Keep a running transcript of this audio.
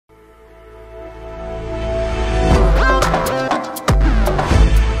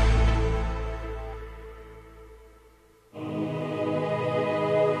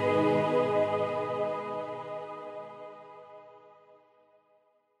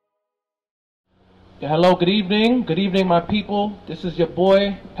Hello, good evening. Good evening, my people. This is your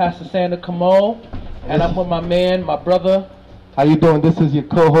boy, Pastor Santa Cameau, and I'm with my man, my brother. How you doing? This is your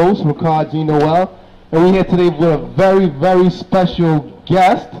co-host, Rickard, Jean-Noel. And we're here today with a very, very special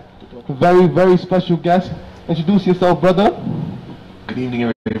guest. Very special guest. Introduce yourself, brother. Good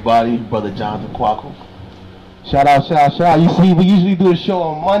evening, everybody. Brother Jonathan Coicou. Shout out. You see, we usually do the show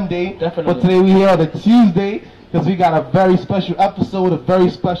on Monday. Definitely. But today we're here on a Tuesday because we got a very special episode, a very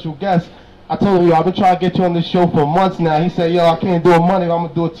special guest. I told him, yo, I've been trying to get you on this show for months now. He said, yo, I can't do it Monday, I'm going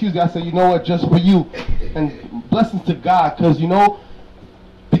to do it Tuesday. I said, you know what, just for you. And blessings to God, because, you know,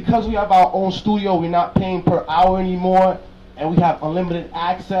 because we have our own studio, we're not paying per hour anymore, and we have unlimited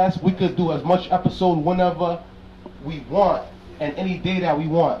access. We could do as much episode whenever we want and any day that we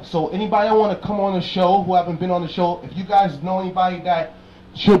want. So anybody that want to come on the show who haven't been on the show, if you guys know anybody that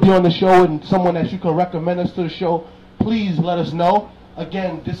should be on the show and someone that you can recommend us to the show, please let us know.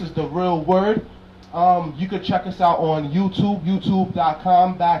 Again, this is The Real Word. You could check us out on YouTube,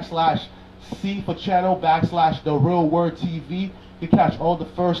 youtube.com/C for channel /The Real Word TV. You catch all the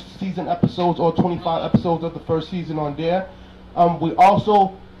first season episodes, all 25 episodes of the first season on there. We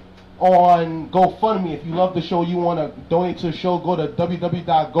also on GoFundMe. If you love the show, you want to donate to the show, go to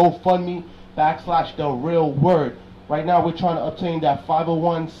www.gofundme /The Real Word. Right now, we're trying to obtain that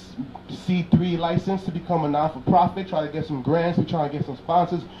 501c3 license to become a non-for-profit, try to get some grants, we're trying to get some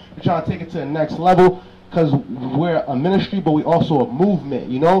sponsors, we're trying to take it to the next level, because we're a ministry, but we're also a movement,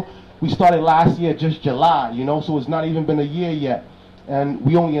 you know? We started last year, just July, you know, so it's not even been a year yet. And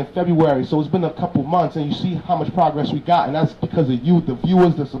we only in February, so it's been a couple months, and you see how much progress we got, and that's because of you, the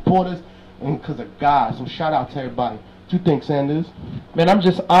viewers, the supporters, and because of God. So shout out to everybody. What you think, Sanders? Man, I'm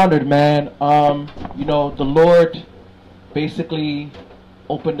just honored, man. You know, the Lord basically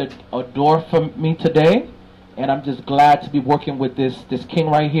opened a door for me today, and I'm just glad to be working with this king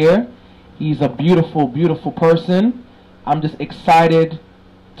right here. He's a beautiful person. I'm just excited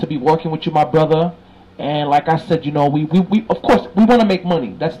to be working with you, my brother. And like I said, you know, we of course we want to make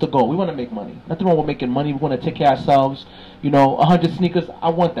money. That's the goal. We want to make money. Nothing wrong with making money. We want to take care of ourselves. You know, 100 sneakers.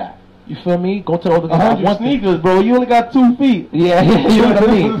 I want that. You feel me? Go to the other 100 sneakers, bro. You only got 2 feet. Yeah, you know what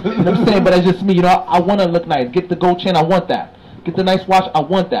I mean. You know what I'm saying? But it's just me. You know, I want to look nice. Get the gold chain. I want that. Get the nice watch. I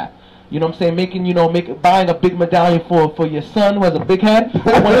want that. You know what I'm saying? Buying a big medallion for your son who has a big head.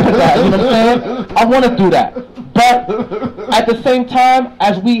 I want to do that. You know what I'm saying? I want to do that. But at the same time,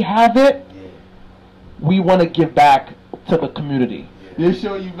 as we have it, we want to give back to the community. They're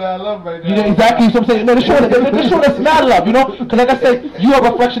showing you mad love right now. You know, exactly. So I'm saying, no, they're showing us mad love, you know? Because like I said, you're a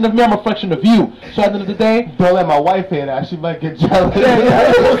reflection of me, I'm a reflection of you. So at the end of the day, don't let my wife hear that. She might get jealous.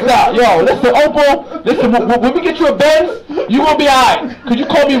 Stop. Yo, listen, Opal, listen, when we get you a Benz, you going to be alright. Because you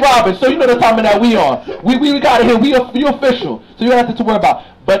call me Robin, so you know the timing that we on. We got it here. We official. So you don't have to worry about.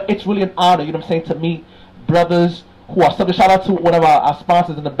 But it's really an honor, you know what I'm saying, to meet brothers who are something. Shout out to one of our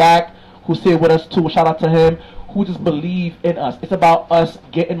sponsors in the back who's here with us too. Shout out to him. Who just believe in us. It's about us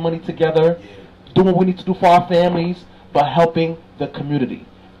getting money together, doing what we need to do for our families, but helping the community.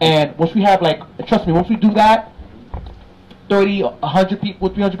 And once we have, like, trust me, once we do that, 30, 100 people,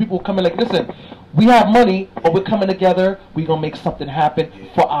 300 people will come in like, listen, we have money, but we're coming together, we're going to make something happen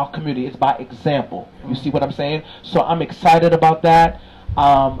for our community. It's by example. You see what I'm saying? So I'm excited about that.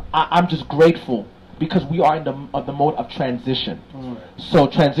 I'm just grateful because we are in the mode of transition. So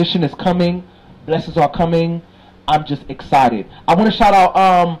transition is coming. Blessings are coming. I'm just excited. I want to shout out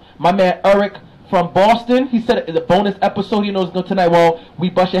my man Eric from Boston. He said it's a bonus episode. He knows going tonight. Well, we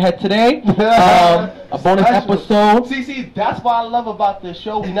bust your head today. A bonus episode. See, that's what I love about this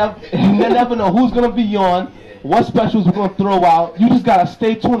show. You never know who's gonna be on, what specials we're gonna throw out. You just gotta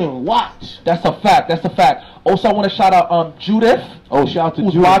stay tuned and watch. That's a fact. That's a fact. Also, I want to shout out Judith. Oh, shout out to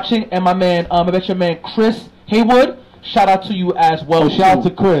who's Judith. watching, and my man, I bet your man Chris Haywood. Shout out to you as well. Oh, shout out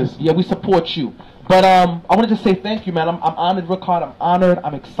to Chris. Yeah, we support you. But I wanted to say thank you, man. I'm honored, Rickard. I'm honored.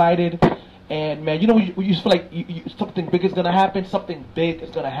 I'm excited. And, man, you know, you just feel like something big is going to happen. Something big is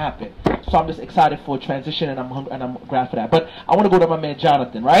going to happen. So I'm just excited for a transition, and I'm glad for that. But I want to go to my man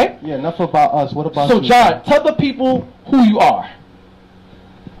Jonathan, right? Yeah, enough about us. What about you? So, John, tell the people who you are.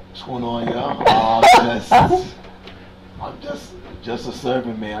 What's going on, y'all? I'm just a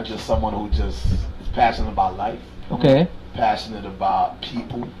servant, man. I'm just someone who just is passionate about life. Okay. Passionate about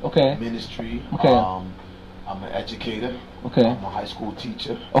people. Okay. Ministry. Okay. I'm an educator. Okay. I'm a high school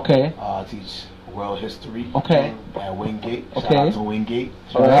teacher. Okay. I teach world history. Okay. At Wingate. Okay. Shout out to Wingate.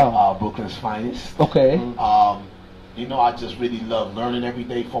 Wow. Brooklyn's finest. Okay. You know, I just really love learning every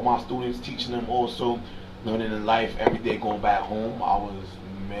day for my students, teaching them also, learning in life every day, going back home. I was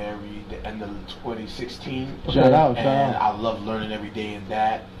married the end of 2016. Shout out, and I love learning every day in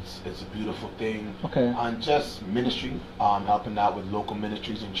that. It's a beautiful thing. Okay. On just ministry, helping out with local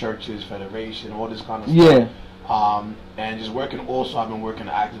ministries and churches, federation, all this kind of Yeah. stuff. And just working. Also, I've been working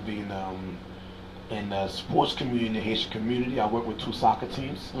actively in the sports community, in the Haitian community. I work with 2 soccer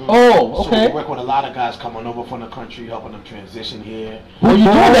teams. Oh, So okay. we work with a lot of guys coming over from the country, helping them transition here. Oh, you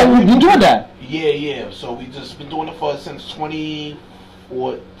doing that? You doing that? Yeah. So we just been doing it since 2014.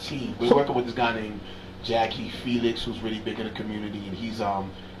 We're working with this guy named Jackie Felix, who's really big in the community, and he's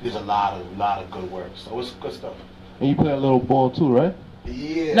there's a lot of good work. So it's good stuff. And you play a little ball too, right?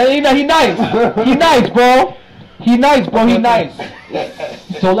 Yeah. No, he nice. He nice, bro. He nice, bro. He nice.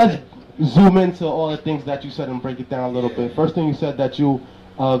 So let's zoom into all the things that you said and break it down a little bit. First thing you said that you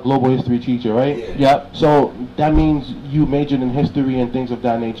a global history teacher, right? Yeah. Yep. So that means you majored in history and things of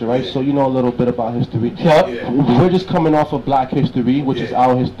that nature, right? Yeah. So you know a little bit about history. Yep. Yeah. We're just coming off of Black History, which is Yeah.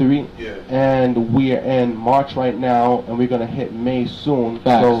 our history, Yeah. and we're in March right now, and we're gonna hit May soon.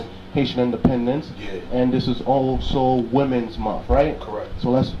 Facts. So Haitian independence, Yeah. and this is also Women's Month, right? Correct. So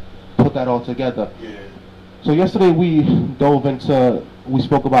let's put that all together. Yeah. So yesterday we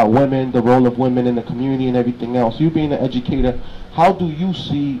spoke about women, the role of women in the community and everything else. You being an educator, how do you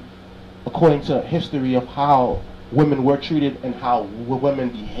see, according to history, of how women were treated and how women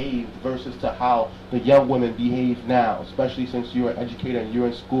behaved versus to how the young women behave now, especially since you're an educator and you're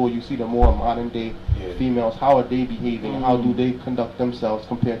in school, you see the more modern day Yeah. females, how are they behaving, how do they conduct themselves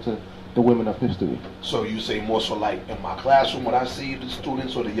compared to the women of history? So you say more so like in my classroom, what I see the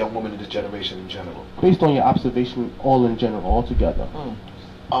students or the young women in this generation in general? Based on your observation, all in general, all together.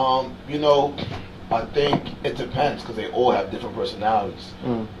 You know, I think it depends because they all have different personalities.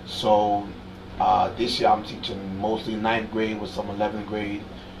 So this year I'm teaching mostly 9th grade with some 11th grade,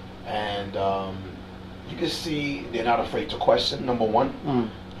 and you can see they're not afraid to question, number one.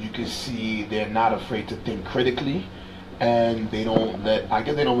 You can see they're not afraid to think critically, and they don't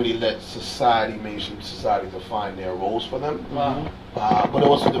really let society, mainstream society, define their roles for them. But it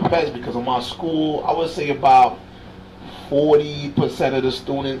also depends because in my school, I would say about 40% of the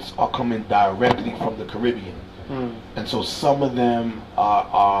students are coming directly from the Caribbean. And so some of them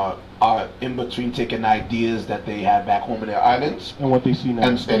are in between taking ideas that they have back home in their islands And what they see now.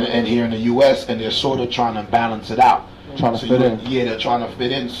 and here in the U.S. and they're sort of trying to balance it out. Trying to fit in. Yeah, they're trying to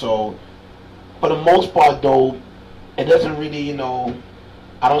fit in. So, for the most part, though, it doesn't really,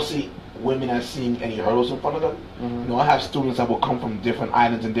 I don't see women as seeing any hurdles in front of them. I have students that will come from different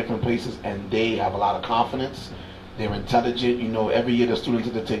islands and different places, and they have a lot of confidence. They're intelligent. Every year the students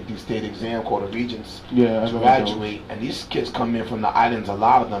have to take these state exam called the Regents Yeah, to graduate, and these kids come in from the islands, a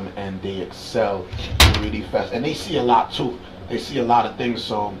lot of them, and they excel really fast. And they see a lot too. They see a lot of things,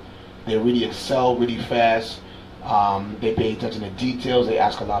 so they really excel really fast. They pay attention to details. They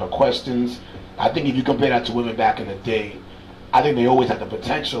ask a lot of questions. I think if you compare that to women back in the day, I think they always had the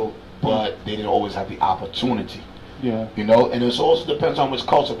potential, but they didn't always have the opportunity. Yeah. And it also depends on which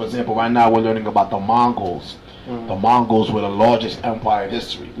culture. For example, right now we're learning about the Mongols. The Mongols were the largest empire in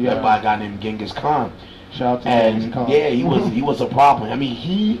history, led by a guy named Genghis Khan. Shout out to Genghis Khan. Yeah, he was a problem. I mean,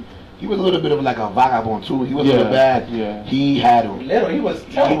 he was a little bit of like a vagabond too. He was a little bad. Yeah. He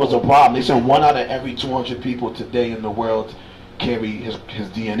was a problem. They said 1 out of every 200 people today in the world carry his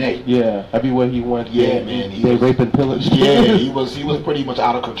DNA. Yeah, everywhere he went. Yeah, man. They rape and pillage. Yeah, he was pretty much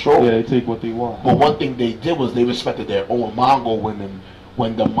out of control. Yeah, they take what they want. But one thing they did was they respected their own Mongol women.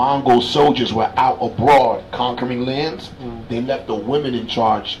 When the Mongol soldiers were out abroad conquering lands, they left the women in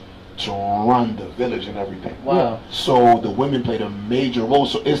charge to run the village and everything. Wow. So the women played a major role.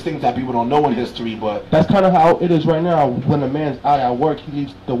 So it's things that people don't know in history, but That's kind of how it is right now. When a man's out at work, he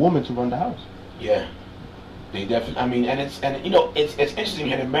leaves the woman to run the house. yeah, they definitely. I mean, it's interesting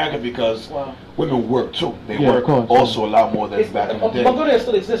here in America because women work too. They Yeah, of work course, also a lot more than back in the day. Mongolia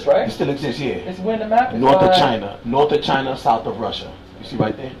still exists, right? It still exists, yeah. It's where the map is. North of China, south of Russia. You see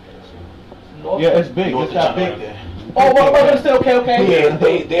right there? North Yeah, it's big. North It's of that China big. right there. Oh, Mongolia still okay. Yeah,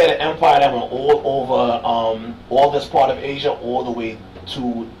 they're the empire that went all over all this part of Asia, all the way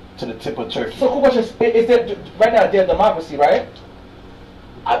to the tip of Turkey. So, cool question. Is there right now? They're a democracy, right?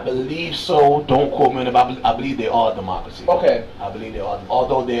 I believe so. Don't quote me on it, but I believe they are a democracy. Okay. I believe they are.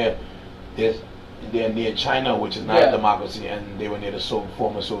 Although they're near China, which is not a democracy, and they were near the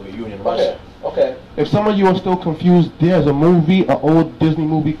former Soviet Union, Russia. Okay. If some of you are still confused, there's a movie, an old Disney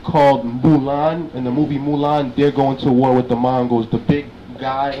movie called Mulan. In the movie Mulan, they're going to war with the Mongols. The big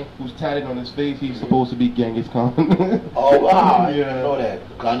guy who's tatted on his face, he's supposed to be Genghis Khan. Oh wow! I Yeah. didn't know that.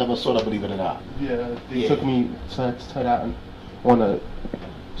 I never saw that. Believe it or not. Yeah, they took me to that on a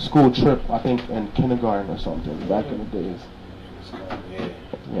school trip, I think in kindergarten or something, back in the days. Yeah.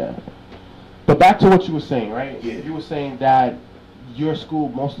 Yeah. But back to what you were saying, right? Yeah. You were saying that your school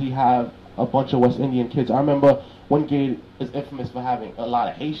mostly have a bunch of West Indian kids. I remember one grade is infamous for having a lot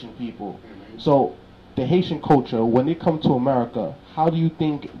of Haitian people. Mm-hmm. So the Haitian culture, when they come to America, how do you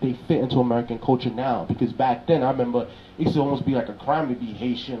think they fit into American culture now? Because back then, I remember it used to almost be like a crime to be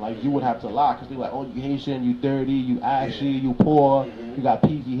Haitian. Like, you would have to lie because they were like, oh, you Haitian, you dirty, you ashy, you poor, you got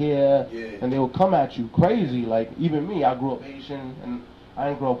peasy hair. Yeah. And they would come at you crazy. Like, even me, I grew up Haitian, and I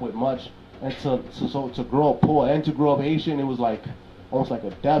didn't grow up with much. And to grow up poor and to grow up Haitian, it was like almost like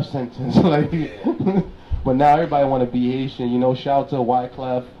a death sentence. Like, but now everybody want to be Haitian. You know, shout out to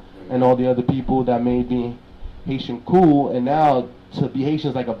Wyclef and all the other people that made me Haitian cool. And now to be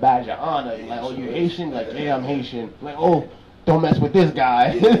Haitian is like a badge of honor. Like, oh, you Haitian? Like, yeah, I'm Haitian. Like, oh, don't mess with this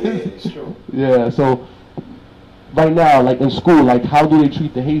guy. Yeah, it's true. Yeah. So right now, like in school, like how do they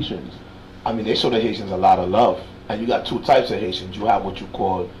treat the Haitians? I mean, they show the Haitians a lot of love. And you got two types of Haitians. You have what you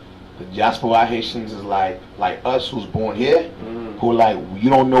call the diaspora Haitians, is like us who's born here, who like,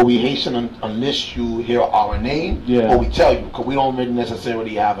 you don't know we Haitian unless you hear our name, or we tell you, because we don't really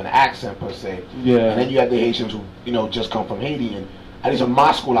necessarily have an accent per se. Yeah. And then you have the Haitians who, you know, just come from Haiti. And at least in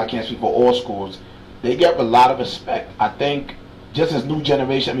my school, I can't speak for all schools, they get a lot of respect. I think just as new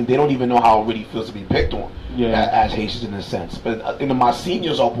generation, I mean, they don't even know how it really feels to be picked on as Haitians in a sense. But my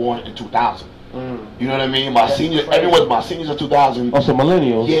seniors are born in 2000. You know what I mean? My seniors are 2000. Also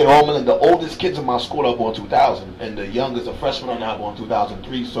millennials. Yeah, all millennials. The oldest kids in my school are born 2000, and the youngest, the freshmen, are now born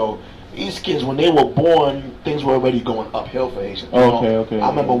 2003. So these kids, when they were born, things were already going uphill for Haitians. Okay. I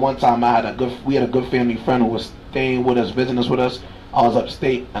remember one time we had a good family friend who was staying with us, visiting us with us. I was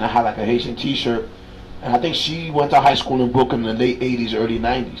upstate, and I had like a Haitian T-shirt. And I think she went to high school in Brooklyn in the late 80s, early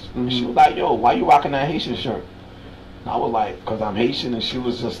 90s. And she was like, yo, why you rocking that Haitian shirt? And I was like, because I'm Haitian. And she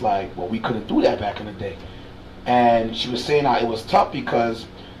was just like, well, we couldn't do that back in the day. And she was saying how it was tough because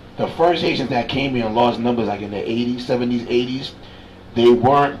the first Haitians that came here in large numbers, like in the 80s, 70s, 80s, they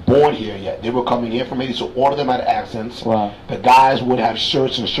weren't born here yet. They were coming here from Haiti, so all of them had accents. Wow. The guys would have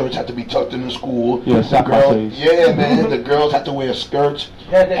shirts, and shirts had to be tucked in the school. Yeah, the girls, man. The girls had to wear skirts.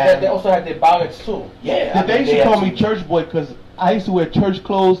 Yeah, they also had their bonnets too. Yeah. They used to call me church boy because I used to wear church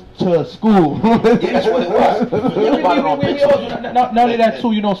clothes to school. Yeah, that's what it was. Not only that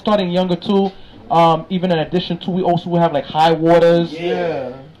too, you know, starting younger too. Even in addition to, we also have like high waters.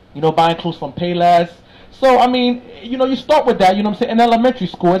 Yeah. You know, buying clothes from Payless. So I mean, you know, you start with that. You know what I'm saying? In elementary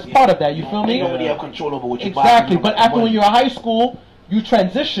school, it's part of that. You feel me? You don't really have control over what you buy. Exactly. But after when you're in high school, you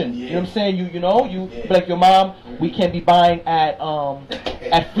transition. You know what I'm saying? You like your mom. We can't be buying at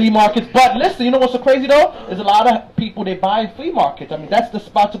flea markets. But listen, you know what's so crazy though? There's a lot of people they buy at flea markets. I mean, that's the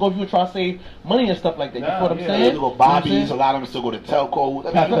spot to go if you're trying to save money and stuff like that. You know what I'm saying? They go Bobby's. A lot of them still go to Telco.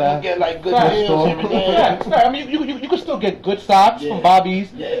 I mean, you can get like good deals here and there. I mean, you can still get good socks from Bobby's.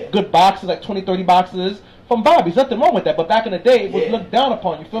 Good boxes, like 20, 30 boxes. From Bobby's, nothing wrong with that. But back in the day, it was looked down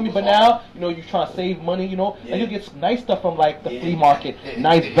upon. You feel me? But now, you know, you're trying to save money. You know, and you get some nice stuff from like the flea market,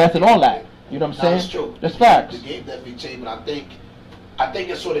 nice vests and all that. You know what I'm saying? That's true. That's facts. The game definitely changed, but I think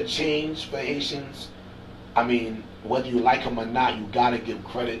it sort of changed for Haitians. I mean, whether you like him or not, you gotta give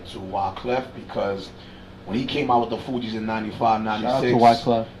credit to Wyclef because when he came out with the Fugees in 95, 96,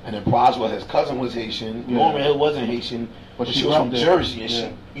 and then Proswell, his cousin was Haitian. Lauren Hill wasn't Haitian, but she was from Jersey, and she,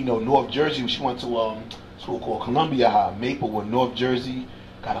 you know, North Jersey. She went to a school called Columbia High, Maplewood, North Jersey.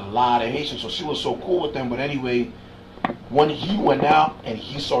 Got a lot of Haitians, so she was so cool with them. But anyway, when he went out and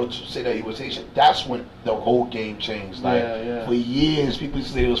he started to say that he was Haitian, that's when the whole game changed. Like for years, people used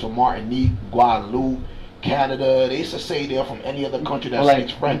to say it was from Martinique, Guadeloupe, Canada. They used to say they're from any other country that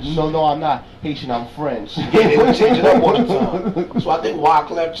speaks French. No, I'm not Haitian. I'm French. Yeah, they would change it up all the time. So I think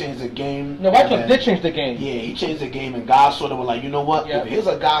Wyclef changed the game. No, Wyclef did change the game. Yeah, he changed the game, and guys sort of were like, you know what? If here's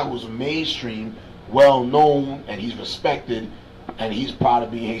a guy who's mainstream, well known, and he's respected, and he's proud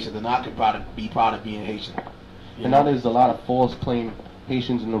of being Haitian, then I could be proud of being Haitian. And now there's a lot of false claim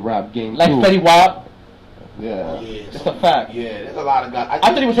Haitians in the rap game like too. Fetty Wap. Yeah, it's a fact. Yeah, there's a lot of guys.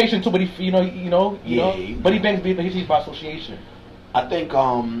 I thought he was Haitian too, but he, you know, but he bangs Haitians by association. I think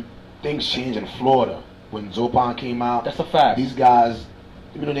things changed in Florida when Zopan came out. That's a fact. These guys,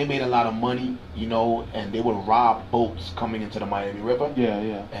 you know, they made a lot of money, you know, and they would rob boats coming into the Miami River.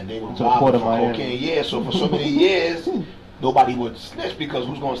 Yeah. And they would rob them for cocaine. Yeah, so for so many years, nobody would snitch because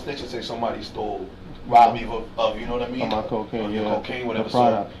who's going to snitch and say somebody robbed me of, you know what I mean? My cocaine, cocaine, whatever.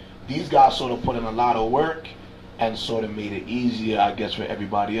 So these guys sort of put in a lot of work and sort of made it easier, I guess, for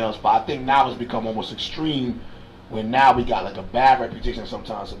everybody else. But I think now it's become almost extreme. When now we got like a bad reputation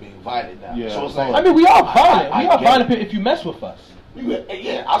sometimes of being violent now. Yeah. So it's like, I mean, we are violent. We are violent if you mess with us.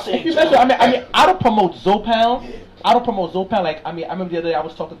 Yeah, I'll say. If you mess with, I mean, I don't promote Zopound, I don't promote Zopan. Like, I mean, I remember the other day I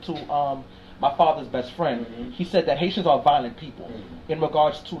was talking to my father's best friend. He said that Haitians are violent people in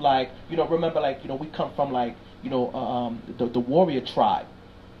regards to, like, you know, remember, like, you know, we come from, like, you know, the warrior tribe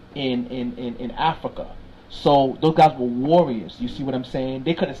in Africa. So those guys were warriors. You see what I'm saying?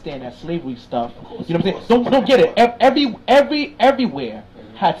 They couldn't stand that slavery stuff. You know what I'm saying? Don't get it. Everywhere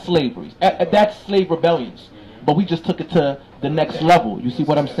had slavery. That's slave rebellions. But we just took it to the next level. You see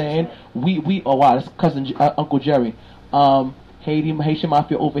what I'm saying? Oh wow, that's cousin Uncle Jerry. Haitian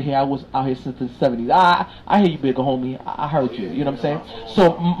Mafia over here. I was out here since the 70s. I hear you, bigger homie. I heard you. You know what I'm saying?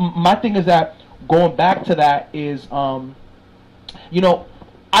 So my thing is that going back to that is, you know,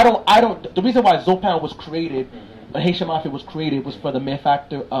 I don't. The reason why Zopan was created, Haitian Mafia was created, was for the mere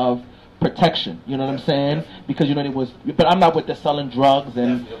factor of protection. You know what I'm saying? Because you know it was. But I'm not with the selling drugs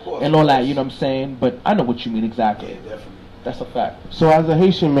and all that. You know what I'm saying? But I know what you mean exactly. Yeah, definitely. That's a fact. So as a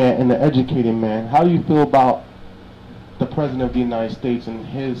Haitian man and an educated man, how do you feel about the President of the United States and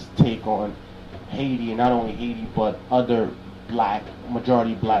his take on Haiti, and not only Haiti, but other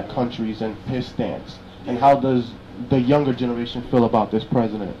majority black countries, and his stance? And how does the younger generation feel about this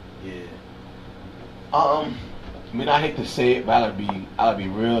president? Yeah. I mean, I hate to say it, but I'll be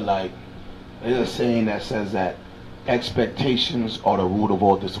real. Like, there's a saying that says that expectations are the root of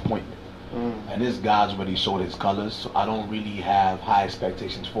all disappointment. And this guy's already showed his colors, so I don't really have high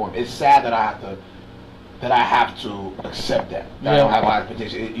expectations for him. It's sad that I have to accept that. I don't have high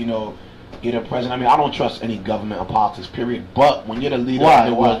expectations. You know, you're the president. I mean, I don't trust any government or politics, period. But when you're the leader of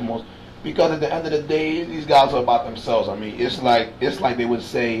the world's most, because at the end of the day, these guys are about themselves. I mean, it's like they would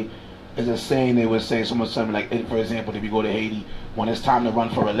say, there's a saying they would say, something like, for example, if you go to Haiti, when it's time to run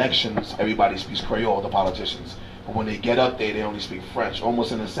for elections, everybody speaks Creole, the politicians. But when they get up there, they only speak French,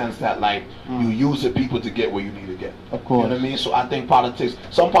 almost in the sense that, like, you use the people to get where you need to get. Of course. You know what I mean? So I think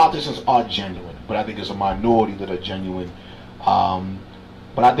some politicians are genuine, but I think it's a minority that are genuine.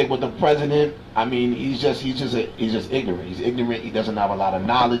 But I think with the president, I mean, he's just ignorant. He's ignorant. He doesn't have a lot of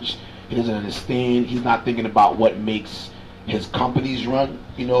knowledge. He doesn't understand. He's not thinking about what makes his companies run.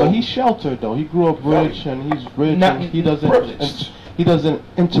 You know. But he's sheltered though. He grew up rich, and he's rich, and he doesn't. He doesn't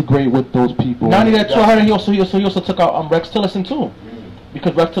integrate with those people. Not only that, he also took out Rex Tillerson too,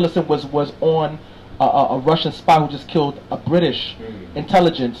 because Rex Tillerson was on a Russian spy who just killed a British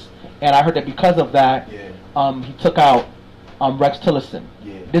intelligence, and I heard that because of that, he took out Rex Tillerson.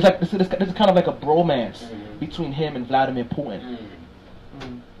 There's kind of like a bromance between him and Vladimir Putin,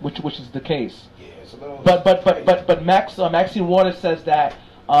 which is the case. But Maxine Waters says that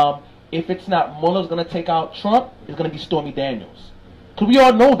if it's not Mueller's going to take out Trump, it's going to be Stormy Daniels. Because we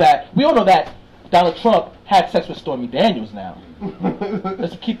all know that Donald Trump had sex with Stormy Daniels now.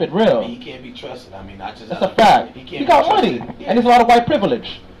 Let's keep it real. I mean, he can't be trusted. I mean, that's a fact. He got money, and there's a lot of white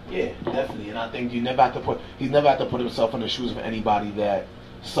privilege. Yeah, definitely. And I think he's never had to put himself in the shoes of anybody that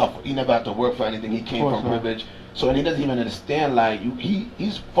suffered. He never had to work for anything. He came from privilege. So, and he doesn't even understand, like,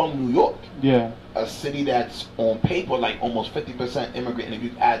 he's from New York. Yeah. A city that's on paper like almost 50% immigrant, and if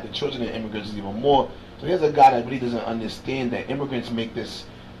you add the children of immigrants, it's even more. So here's a guy that really doesn't understand that immigrants make this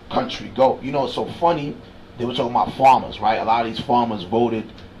country go. You know, it's so funny. They were talking about farmers, right? A lot of these farmers voted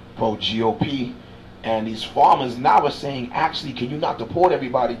pro GOP, and these farmers now are saying, actually, can you not deport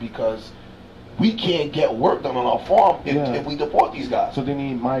everybody because we can't get work done on our farm if we deport these guys. So they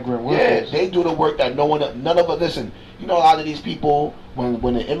need migrant workers. Yeah, they do the work that none of us, listen, you know, a lot of these people,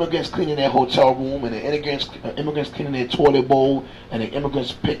 when the immigrants cleaning their hotel room, and the immigrants cleaning their toilet bowl, and the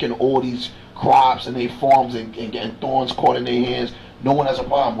immigrants picking all these crops and their farms and getting thorns caught in their hands, no one has a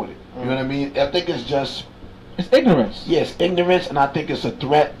problem with it. You know what I mean? I think it's just... It's ignorance. Yes, ignorance, and I think it's a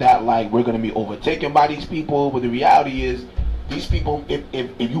threat that, like, we're going to be overtaken by these people, but the reality is, these people, if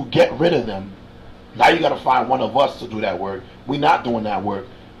you get rid of them, now you got to find one of us to do that work. We're not doing that work.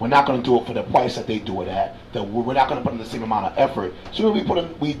 We're not going to do it for the price that they do it at. That we're not going to put in the same amount of effort. So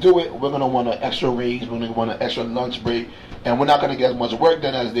when we do it, we're going to want an extra raise. We're going to want an extra lunch break, and we're not going to get as much work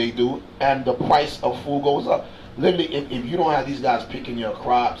done as they do. And the price of food goes up. Literally, if you don't have these guys picking your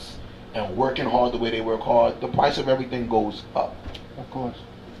crops and working hard the way they work hard, the price of everything goes up. Of course.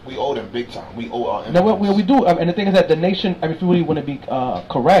 We owe them big time. We owe our immigrants. No, we do. And the thing is that the nation, I mean, if you really want to be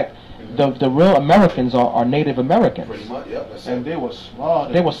correct, the real Americans are Native Americans. Pretty much, yeah. And they were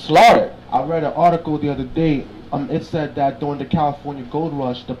slaughtered. They were slaughtered. I read an article the other day. It said that during the California Gold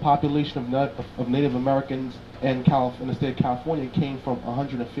Rush, the population of Native Americans in the state of California came from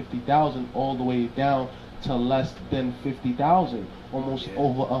 150,000 all the way down to less than 50,000. Almost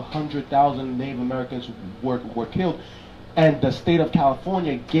over 100,000 Native Americans were killed. And the state of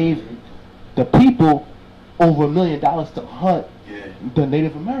California gave the people over $1 million to hunt the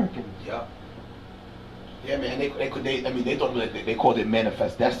Native Americans. Yeah. Yeah, man. They thought they called it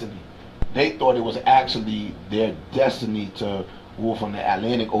manifest destiny. They thought it was actually their destiny to move from the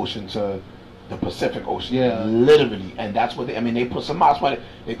Atlantic Ocean to the Pacific Ocean. Yeah. Literally. And that's what they put some, that's why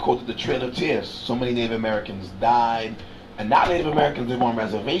they called it the Trail of Tears. So many Native Americans died. And now Native Americans live on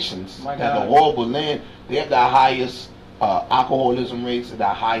reservations. They have the horrible land. They have the highest alcoholism rates, the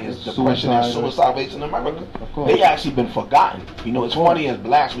highest depression and suicide rates in America. Of course. They actually been forgotten. You know, it's funny, as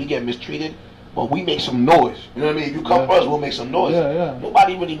blacks, we get mistreated, but we make some noise. You know what I mean? If you come first, we'll make some noise. Yeah.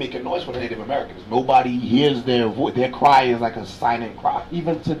 Nobody really making noise for the Native Americans. Nobody hears their voice. Their cry is like a silent cry.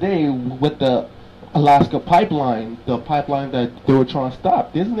 Even today, with the Alaska pipeline, the pipeline that they were trying to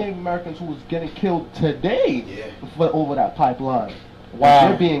stop, there's Native Americans who was getting killed today over that pipeline. Wow.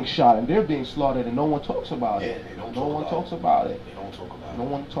 They're being shot and they're being slaughtered and no one talks about it. No one talks about it. They don't talk about it. No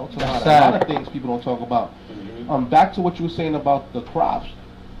one talks about it. A lot of things people don't talk about. Back to what you were saying about the crops.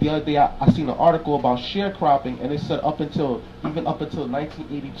 The other day I seen an article about sharecropping, and it said even up until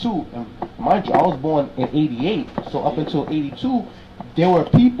 1982, and mind you, I was born in 88, so up until 82, there were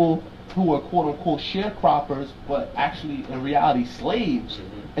people who were quote-unquote sharecroppers, but actually in reality slaves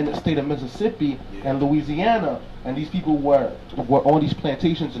in the state of Mississippi and Louisiana, and these people were on these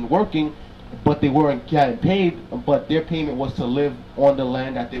plantations and working, but they weren't getting paid, but their payment was to live on the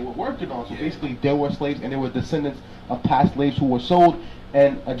land that they were working on. So basically they were slaves, and they were descendants of past slaves who were sold,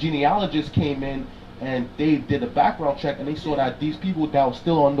 and a genealogist came in and they did a background check, and they saw that these people that were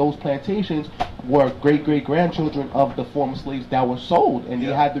still on those plantations were great-great-grandchildren of the former slaves that were sold, and they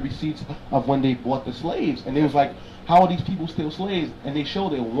had the receipts of when they bought the slaves. And they was like, how are these people still slaves? And they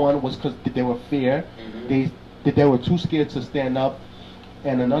showed that one was because they were fair, they were too scared to stand up,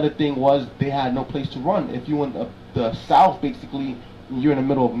 and another thing was they had no place to run. If you in the South, basically, you're in the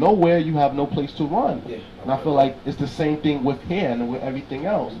middle of nowhere, you have no place to run. And I feel like it's the same thing with here and with everything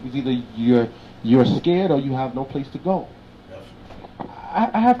else. It's either you're scared or you have no place to go.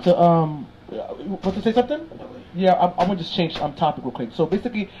 I have to want to say something? Yeah, I want to just change topic real quick. So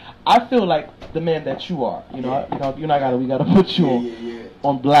basically, I feel like the man that you are, you know, we gotta put you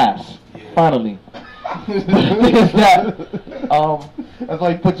on blast. Finally. Is that that's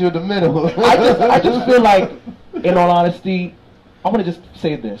why he put you in the middle. I just feel like, in all honesty, I want to just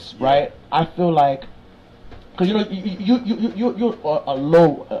say this, right? I feel like, because you know, you're a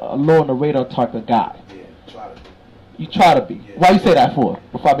low on the radar type of guy. Yeah, try to be. You try to be. Yeah. Why you say that for?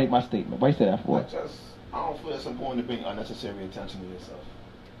 Before I make my statement, why you say that for? I don't feel it's important to bring unnecessary attention to yourself.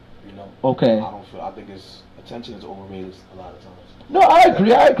 You know. Okay. I think attention is overrated a lot of times. No, I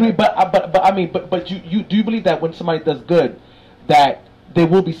agree, but I mean, but you do you believe that when somebody does good, that they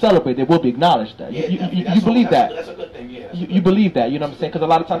will be celebrated, they will be acknowledged? That you believe that? That's a good thing. Yeah. You believe that? You know what I'm saying? Because a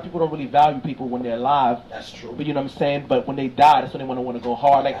lot of times people don't really value people when they're alive. That's true. But you know what I'm saying? But when they die, that's when they want to go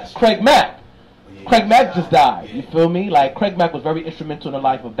hard. Like Craig Mack. Craig Mack just died. You feel me? Like Craig Mack was very instrumental in the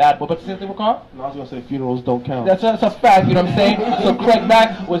life of Bad Boy. But the same thing with Carl? No, I was gonna say funerals don't count. That's a fact. You know what I'm saying? So Craig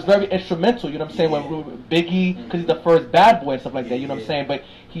Mack was very instrumental. You know what I'm saying? When Biggie, because he's the first Bad Boy and stuff like that. You know what I'm saying? But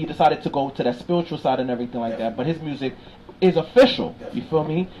he decided to go to that spiritual side and everything like that. But his music is official. You feel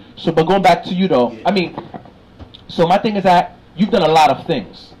me? So, but going back to you though, I mean, so my thing is that you've done a lot of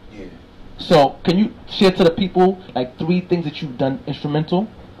things. Yeah. So can you share to the people like 3 things that you've done instrumental?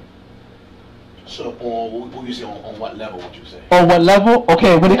 So, what you say on what level would you say? On what level?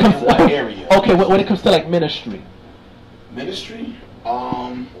 Okay, when it comes to what area? Okay, when it comes to like ministry. Ministry?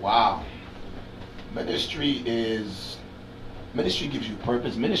 Wow. Ministry gives you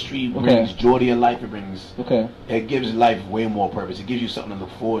purpose. Ministry brings joy to your life. It gives life way more purpose. It gives you something to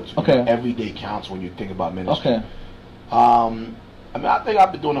look forward to. Okay. Every day counts when you think about ministry. Okay. I mean, I think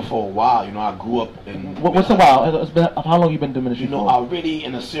I've been doing it for a while. You know, I grew up in... What's a while? It's been, how long you been doing ministry for? You know, I really,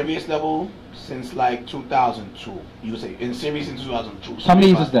 in a serious level, since like 2002. You would say, in serious in 2002. So how many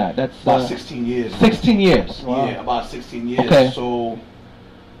years is that? That's about 16 years. 16 years? Wow. Yeah, about 16 years. Okay. So,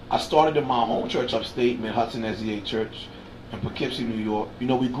 I started in my home church upstate, Mid-Hudson SDA Church in Poughkeepsie, New York. You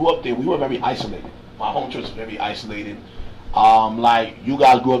know, we grew up there. We were very isolated. My home church was very isolated. Like you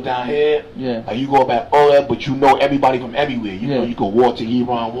guys grew up down here, you go up at Ola, but you know everybody from everywhere. You know, you could walk to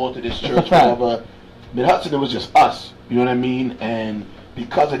Hebron, walk to this church, whatever. Mid-Hudson, it was just us. You know what I mean? And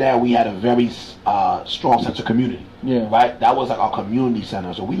because of that, we had a very strong sense of community. Yeah. Right? That was like our community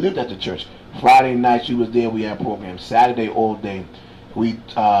center. So we lived at the church. Friday nights we was there. We had programs. Saturday all day.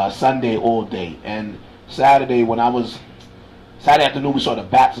 Sunday all day. And Saturday afternoon we saw the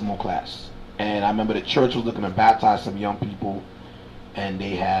baptismal class. And I remember the church was looking to baptize some young people, and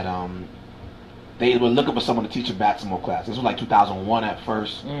they had they were looking for someone to teach a baptismal class. This was like 2001 at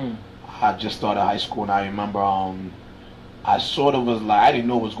first. I just started high school, and I remember I sort of was like, I didn't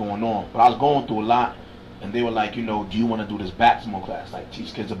know what was going on, but I was going through a lot, and they were like, you know, do you want to do this baptismal class, like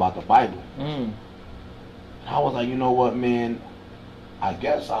teach kids about the Bible? Mm. I was like, you know what, man, I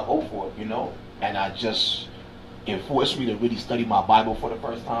guess I'll go for it, you know. And it forced me to really study my Bible for the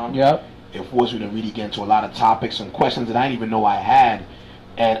first time. Yep. It forced me to really get into a lot of topics and questions that I didn't even know I had.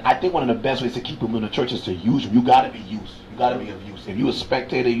 And I think one of the best ways to keep them in the church is to use them. You got to be used. You got to be of use. If you're a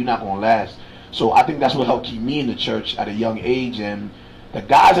spectator, you're not going to last. So I think that's what helped keep me in the church at a young age. And the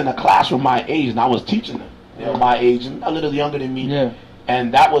guys in the class were my age, and I was teaching them. They were my age and a little younger than me. Yeah.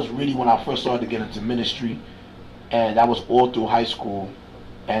 And that was really when I first started to get into ministry. And that was all through high school.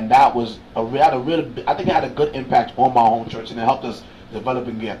 And that was I think it had a good impact on my home church, and it helped us develop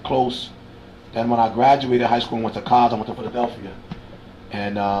and get close. Then when I graduated high school and went to college, I went to Philadelphia.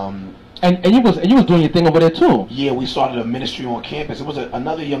 And you was doing your thing over there too. Yeah, we started a ministry on campus. It was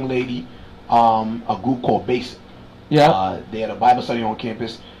another young lady, a group called Basic. Yeah. They had a Bible study on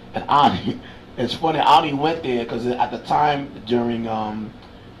campus, and it's funny. I only went there because at the time during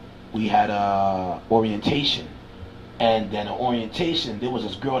we had orientation, and then at orientation there was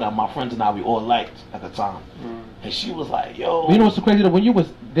this girl that my friends and I we all liked at the time, and she was like, "Yo." But you know what's so crazy? That when you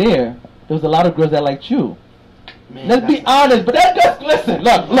was there was a lot of girls that liked you. Man, let's be honest, but that's just listen.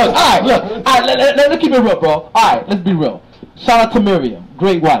 Look. All right, let's keep it real, bro. All right, let's be real. Shout out to Miriam,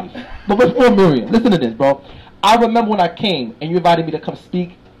 great wife. But before Miriam, listen to this, bro. I remember when I came and you invited me to come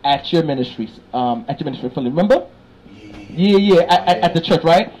speak at your ministry, Philly. Remember? Yeah. At the church,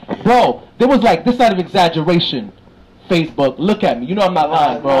 right, bro? There was like this side of exaggeration. Facebook, look at me. You know I'm not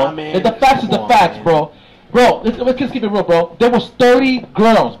lying, bro. Nah, man. The facts is the facts, man. Bro, let's keep it real, bro. There was 30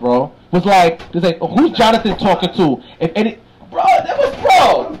 girls, bro. Was like, oh, who's Jonathan talking to? If any, bro, that was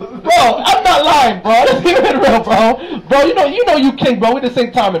bro. I'm not lying, bro. Let's keep it real, bro. Bro, you know you king, bro. We the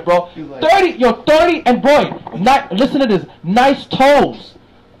same timing, bro. 30, and boy, listen to this. Nice toes,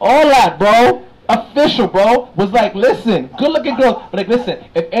 all that, bro. Official, bro. Was like, listen, good looking girls. But like, listen,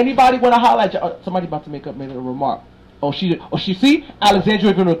 if anybody want to highlight, somebody about to make a remark. Oh, she see? Alexandria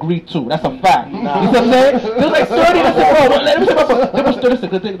even agreed too. That's a fact. Nah. You see what I'm saying? There was like 30.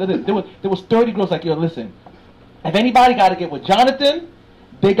 There was 30 girls like, yo, listen. If anybody got to get with Jonathan,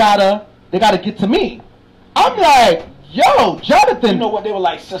 they gotta get to me. I'm like, yo, Jonathan. You know what? They were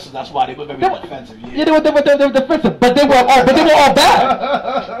like sisters. That's why they were very defensive. Yeah, they were defensive, but they were all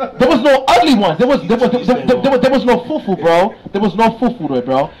bad. There was no ugly ones. There was no fufu, bro. There was no fufu there,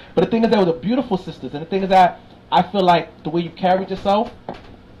 bro. But the thing is, they were the beautiful sisters, and the thing is that I feel like the way you carried yourself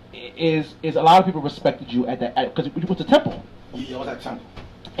is a lot of people respected you at that, because you went to Temple. Yeah, I was at Temple.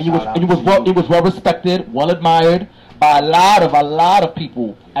 And you was well respected, well admired by a lot of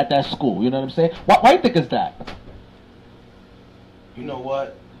people at that school. You know what I'm saying? Why do you think it's that? You know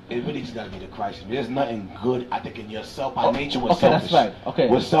what? It really just got to be the Christ. There's nothing good, I think, in yourself. By nature, we're selfish. That's right. Okay.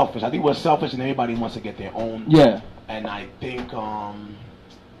 We're selfish. I think we're selfish, and everybody wants to get their own. Yeah. And I think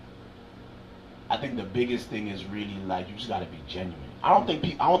the biggest thing is really like you just gotta be genuine. I don't think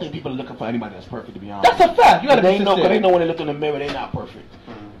people are looking for anybody that's perfect, to be honest. That's a fact. You gotta be sincere. They know when they look in the mirror, they're not perfect.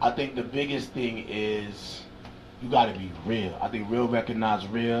 I think the biggest thing is you gotta be real. I think real recognize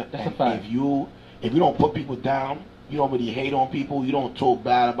real. That's a fact. If you don't put people down, you don't really hate on people, you don't talk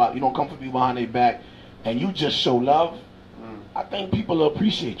bad about, you don't come for people behind their back, and you just show love, I think people will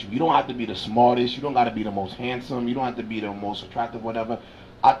appreciate you. You don't have to be the smartest, you don't gotta be the most handsome, you don't have to be the most attractive, whatever.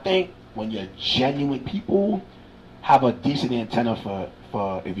 I think when you're genuine, people have a decent antenna for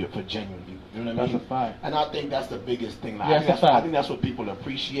genuine people. You know what I mean? That's a fact. And I think that's the biggest thing. Like, Yeah, I think that's what people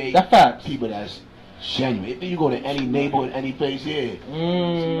appreciate. That's fact. People that's genuine. If you go to any neighborhood, any place, yeah,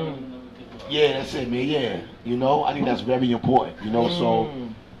 that's it, man. Yeah, you know, I think that's very important. You know, so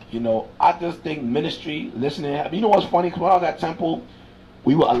you know, I just think ministry, listening. You know what's funny? When I was at Temple, a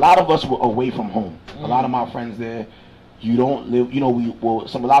lot of us were away from home. A lot of my friends there. You don't live, you know,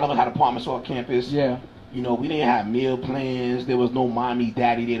 a lot of us had apartments on campus. Yeah. You know, we didn't have meal plans. There was no mommy,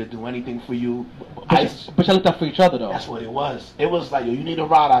 daddy there to do anything for you. But you looked out for each other, though. That's what it was. It was like, yo, you need a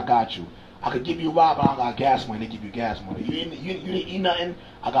ride, I got you. I could give you a ride, but I got gas money. They give you gas money. You didn't eat nothing,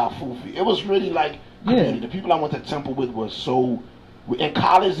 I got food for you. It was really like community. The people I went to Temple with was so... In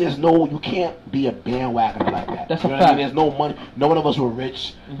college, you can't be a bandwagoner like that. That's you know a fact. I mean? There's no money. None of us were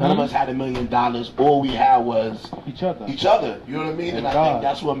rich. None of us had $1 million. All we had was each other. You know what I mean? And I think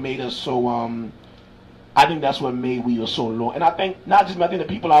that's what made us so. I think that's what made we were so low. And I think not just me. I think the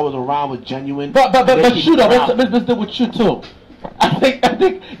people I was around were genuine. But you though, let's do with you too. I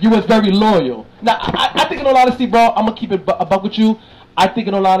think you was very loyal. Now I think in all honesty, bro, I'm gonna keep it a buck with you. I think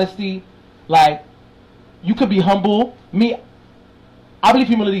in all honesty, like you could be humble. I believe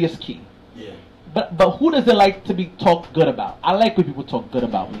humility is key. Yeah. But who doesn't like to be talked good about? I like when people talk good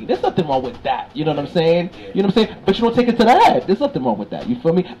about me. There's nothing wrong with that. You know what I'm saying? You know what I'm saying? But you don't take it to the head. There's nothing wrong with that. You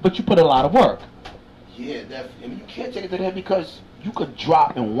feel me? But you put a lot of work. Yeah, definitely. I mean, you can't take it to the head because you could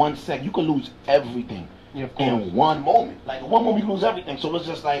drop in 1 second. You could lose everything in one moment. Like in one moment, you lose everything. So it's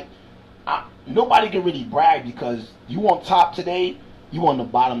just like nobody can really brag because you on top today, you on the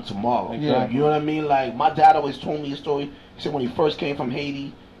bottom tomorrow. Exactly. You know what I mean? Like my dad always told me a story. He said when he first came from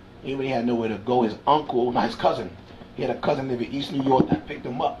Haiti, he really had nowhere to go. His uncle, not his cousin, he had a cousin live in East New York that picked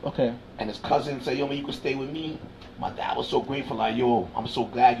him up. Okay. And his cousin said, yo, man, you can stay with me. My dad was so grateful, like, yo, I'm so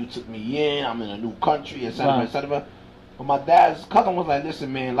glad you took me in. I'm in a new country, etc., etc. But my dad's cousin was like,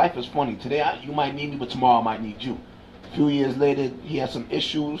 listen, man, life is funny. Today you might need me, but tomorrow I might need you. A few years later, he had some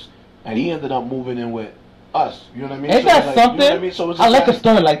issues, and he ended up moving in with us. You know what I mean? Ain't that something? You know what I mean? So I like a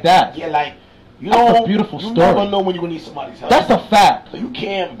story like that. Yeah, like, That's a beautiful story. You never know when you're going to need somebody's help. That's a fact. So you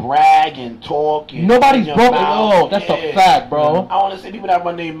can't brag and talk. And nobody's broken. Oh, that's a fact, bro. I want to say people that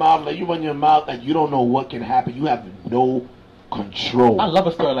run their mouth, like you run your mouth, like you don't know what can happen. You have no control. I love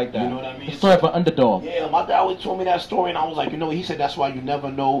a story like that. You know what I mean? A story of an underdog. Yeah, my dad always told me that story, and I was like, you know, he said that's why you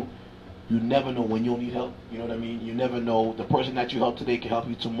never know. You never know when you'll need help. You know what I mean? You never know the person that you help today can help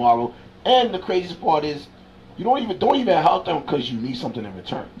you tomorrow. And the craziest part is, you don't even help them because you need something in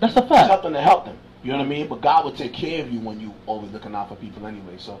return. That's a fact. It's something to help them. You know what I mean? But God will take care of you when you always looking out for people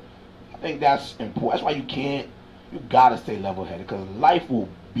anyway. So I think that's important. That's why you gotta stay level-headed because life will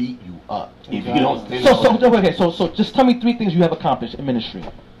beat you up if you don't stay level-headed. So just tell me 3 things you have accomplished in ministry.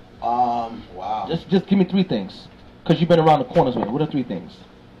 Wow. Just give me 3 things because you've been around the corners with it. What are 3 things?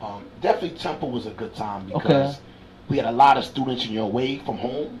 Definitely Temple was a good time because we had a lot of students in your way from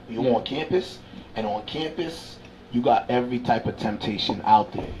home. You're on campus, and on campus you got every type of temptation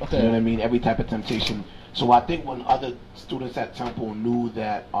out there. You know what I mean? Every type of temptation. So I think when other students at Temple knew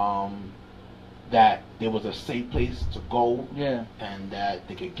that that there was a safe place to go, and that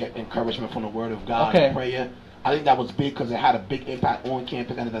they could get encouragement from the Word of God and prayer, I think that was big because it had a big impact on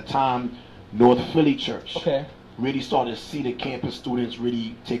campus. And at the time, North Philly Church really started to see the campus students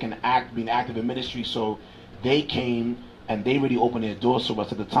really being active in ministry. So they came and they really opened their doors to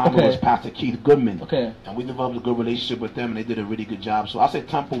us. At the time, it was Pastor Keith Goodman. And we developed a good relationship with them, and they did a really good job. So I say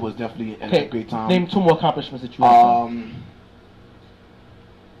Temple was definitely a great time. Name 2 more accomplishments that you had.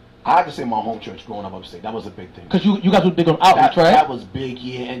 I have to say my home church growing up upstate. That was a big thing. Because you guys were big on outreach, right? That was big,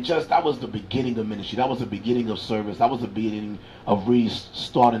 yeah. And that was the beginning of ministry. That was the beginning of service. That was the beginning of really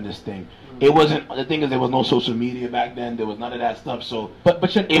starting this thing. It wasn't, the thing is, there was no social media back then. There was none of that stuff. So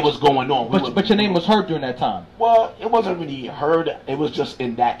it was going on. But your name was heard during that time. Well, it wasn't really heard. It was just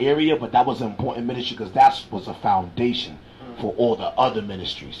in that area. But that was an important ministry because that was a foundation for all the other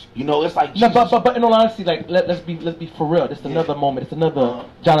ministries. You know, it's like Jesus. No, but in all honesty, like let's be for real. This is another moment. It's another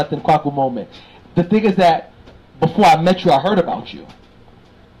Jonathan Coicou moment. The thing is that before I met you, I heard about you.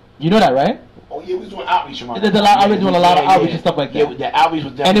 You know that, right? Oh yeah, we was doing outreach around. I was doing a lot of outreach and stuff like that. Yeah, the outreach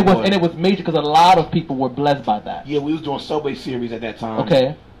was definitely and it was major because a lot of people were blessed by that. Yeah, we was doing Subway series at that time.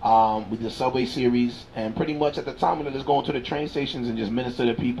 Okay. We did Subway series, and pretty much at the time we were just going to the train stations and just minister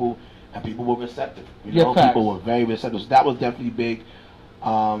to people. And people were receptive. You know, people were very receptive. So that was definitely big.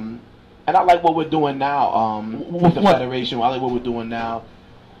 And I like what we're doing now with the Federation. I like what we're doing now.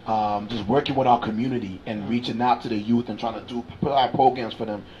 Just working with our community and reaching out to the youth and trying to put our programs for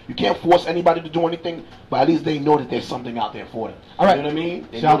them. You can't force anybody to do anything, but at least they know that there's something out there for them. All right. You know what I mean?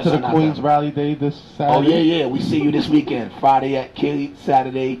 Shout out to the Queens Rally Day this Saturday. Oh, yeah. We see you this weekend. Friday at Kelly,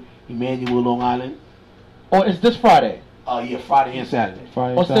 Saturday, Emmanuel, Long Island. Or is this Friday? Yeah, Friday and Saturday.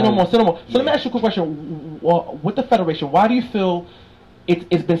 Say no more. So let me ask you a quick question. With the Federation, why do you feel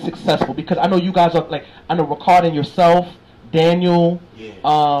it's been successful? Because I know you guys are I know Rickard and yourself, Daniel,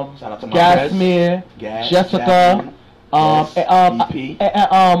 shout out to Gasmere, Jessica, and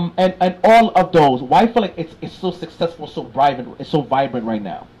all of those. Why do you feel like it's so successful, so vibrant right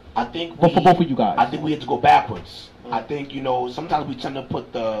now? I think for both of you guys. I think we had to go backwards. I think sometimes we tend to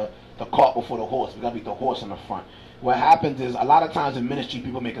put the cart before the horse. We gotta beat the horse in the front. What happens is a lot of times in ministry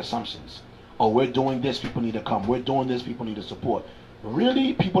people make assumptions. Oh, we're doing this, people need to come. We're doing this, people need to support.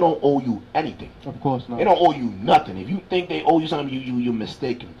 Really, people don't owe you anything. Of course not. They don't owe you nothing. If you think they owe you something, you're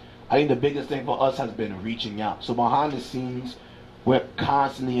mistaken. I think the biggest thing for us has been reaching out. So behind the scenes, we're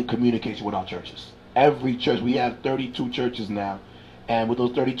constantly in communication with our churches. Every church, we have 32 churches now. And with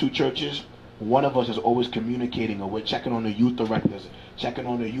those 32 churches, one of us is always communicating, or we're checking on the youth directors, checking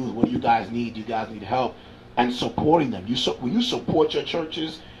on the youth. What do you guys need? Do you guys need help? And supporting them. When you support your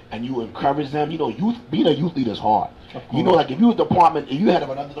churches and you encourage them, being a youth leader is hard. Like if you're a department, if you head of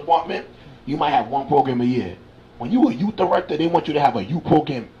another department, you might have one program a year. when you a youth director, they want you to have a youth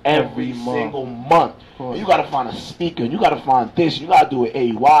program every single month. And you gotta find a speaker, and you gotta find this, you gotta do an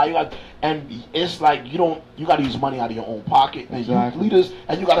AY, and it's like you gotta use money out of your own pocket. And youth leaders,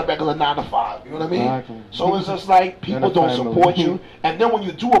 and you got a regular 9 to 5. You know what I mean? Exactly. So it's just like people don't support you, and then when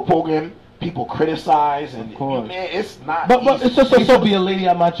you do a program, people criticize, and man, it's not. But it's just used to be a lady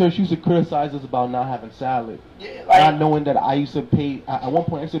at my church. She used to criticize us about not having salad, not knowing that I used to pay. At one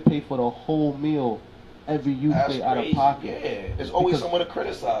point, I used to pay for the whole meal. Every youth day out of pocket. Yeah, there's always someone to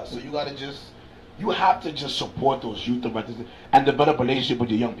criticize. So you have to just support those youth directors and develop a relationship with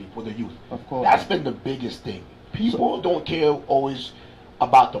the young people, the youth. Of course. That's been the biggest thing. People don't care always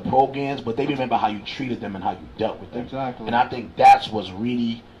about the programs, but they remember how you treated them and how you dealt with them. Exactly. And I think that's what's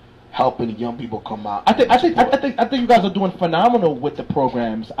really helping the young people come out. I think you guys are doing phenomenal with the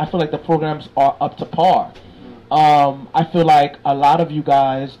programs. I feel like the programs are up to par. I feel like a lot of you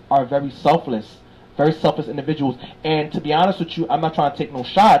guys are very selfless individuals, and to be honest with you, I'm not trying to take no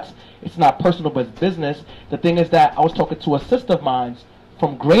shots. It's not personal, but it's business. The thing is that I was talking to a sister of mine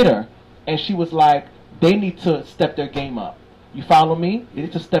from Greater, and she was like, they need to step their game up. You follow me? They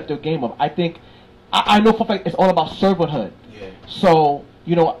need to step their game up. I think, I know for a fact it's all about servanthood. Yeah. So,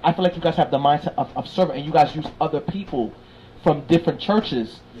 you know, I feel like you guys have the mindset of servant, and you guys use other people from different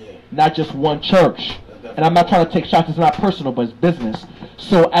churches, not just one church. And I'm not trying to take shots. It's not personal, but it's business.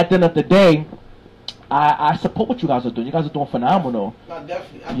 So at the end of the day, I support what you guys are doing. You guys are doing phenomenal. No,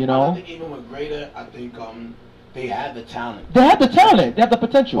 definitely. I think even with Greater, I think they have the talent. They have the talent. They have the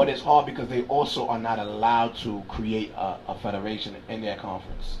potential. But it's hard because they also are not allowed to create a federation in their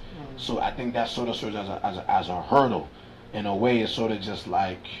conference. So I think that sort of serves as a hurdle. In a way, it's sort of just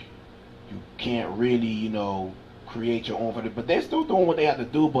like you can't really, you know, create your own federation. But they're still doing what they have to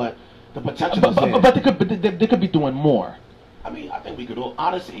do. But the potential is there. But they could be doing more. I mean, I think we could all,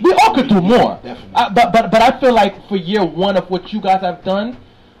 honestly. We all could do more. Definitely. But I feel like for year one of what you guys have done,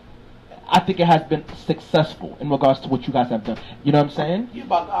 I think it has been successful in regards to what you guys have done. You know what I'm saying? You're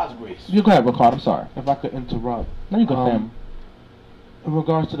about God's grace. You go ahead, Rickard. I'm sorry. If I could interrupt. No, you go, Sam. In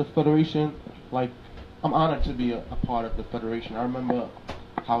regards to the federation, like, I'm honored to be a part of the federation. I remember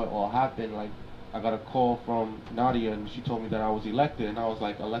how it all happened. Like, I got a call from Nadia, and she told me that I was elected, and I was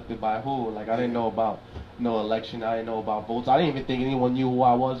like, elected by who? Like, I didn't know about no election. I didn't know about votes. I didn't even think anyone knew who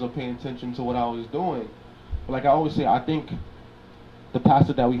I was or paying attention to what I was doing. But like I always say, I think the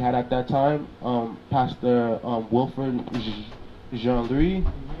pastor that we had at that time, Pastor Wilford Jean-Louis,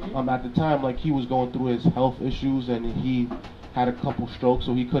 at the time, like, he was going through his health issues, and he had a couple strokes,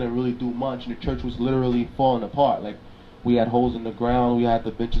 so he couldn't really do much, and the church was literally falling apart. Like, we had holes in the ground, we had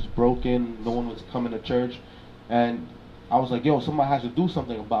the benches broken, no one was coming to church, and I was like, yo, somebody has to do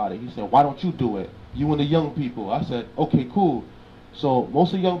something about it. He said, why don't you do it? You and the young people. I said, okay, cool. So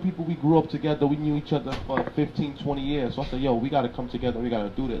most of the young people, we grew up together, we knew each other for 15, 20 years. So I said, yo, we got to come together, we got to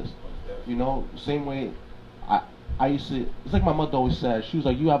do this. You know, same way I used to, it's like my mother always said, she was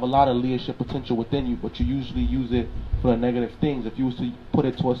like, you have a lot of leadership potential within you, but you usually use it for the negative things. If you was to put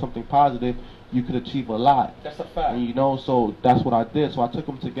it towards something positive, you could achieve a lot. That's a fact. And, you know, so that's what I did. So I took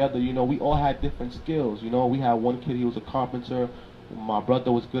them together. You know, we all had different skills. You know, we had one kid, he was a carpenter. My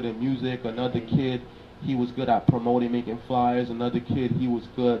brother was good at music. Another kid, he was good at promoting, making flyers. Another kid, he was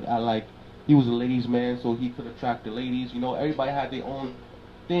good at, like, he was a ladies' man, so he could attract the ladies. You know, everybody had their own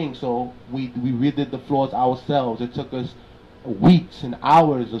thing. So we redid the floors ourselves. It took us weeks and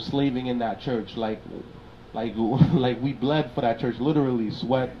hours of slaving in that church. Like we bled for that church, literally,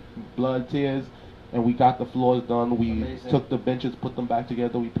 sweat, blood, tears, and we got the floors done. We took the benches, put them back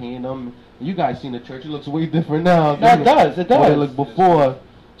together, we painted them. You guys seen the church, it looks way different now. No, it does. What it looked before.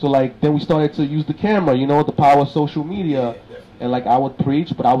 So like, then we started to use the camera, you know, the power of social media. And like, I would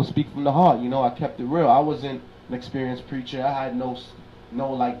preach, but I would speak from the heart, you know, I kept it real. I wasn't an experienced preacher. I had no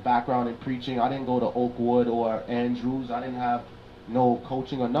like background in preaching. I didn't go to Oakwood or Andrews. I didn't have no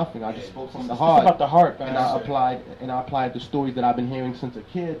coaching or nothing. I just spoke from the heart. It's about the heart, man. And I applied the stories that I've been hearing since a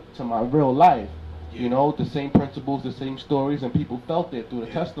kid to my real life. You know, the same principles, the same stories, and people felt it through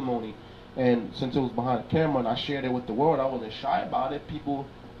the testimony. And since it was behind the camera and I shared it with the world, I wasn't shy about it. People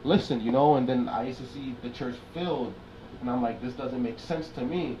listened, you know, and then I used to see the church filled, and I'm like, this doesn't make sense to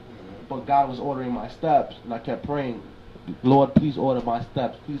me. But God was ordering my steps, and I kept praying, Lord, please order my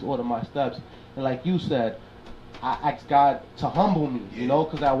steps, please order my steps. And like you said, I asked God to humble me, you know,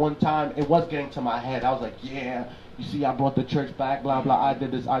 because at one time it was getting to my head. I was like, yeah, you see, I brought the church back, blah, blah, I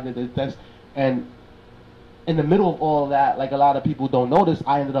did this. And in the middle of all that, like a lot of people don't notice,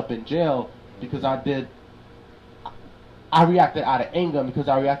 I ended up in jail because I reacted out of anger. And because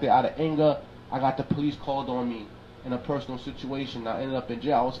I reacted out of anger, I got the police called on me in a personal situation. I ended up in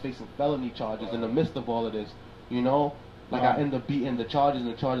jail. I was facing felony charges in the midst of all of this. you know. Like I ended up beating the charges, and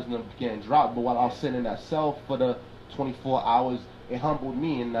the charges ended up getting dropped. But while I was sitting in that cell for the 24 hours, it humbled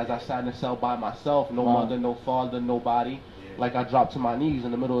me. And as I sat in the cell by myself, no mother, no father, nobody, like I dropped to my knees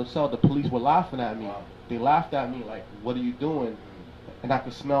in the middle of the cell. The police were laughing at me. They laughed at me like, "What are you doing?" And I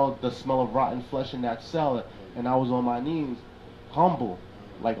could smell the smell of rotten flesh in that cell. And I was on my knees, humble,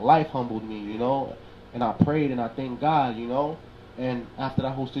 like life humbled me, you know. And I prayed and I thanked God, you know. And after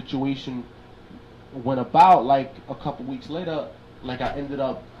that whole situation went about, like a couple weeks later, like I ended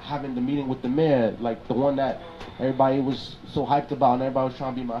up having the meeting with the mayor, like the one that everybody was so hyped about and everybody was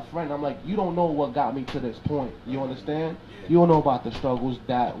trying to be my friend. I'm like, you don't know what got me to this point. You understand? You don't know about the struggles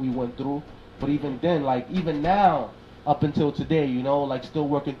that we went through. But even then, like even now, up until today, you know, like still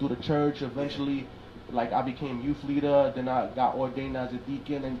working through the church. Eventually, like I became youth leader, then I got ordained as a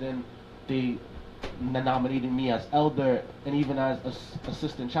deacon, and then they nominated me as elder and even as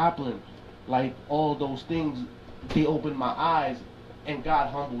assistant chaplain. Like all those things, they opened my eyes and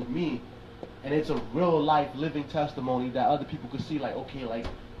God humbled me. And it's a real life living testimony that other people could see, like, okay, like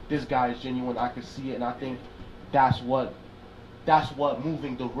this guy is genuine, I could see it. And I think that's what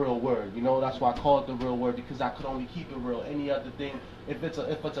moving the real word, you know. That's why I call it the real word, because I could only keep it real. Any other thing, if it's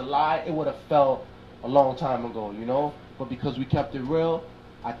a lie, it would have fell a long time ago, you know. But because we kept it real,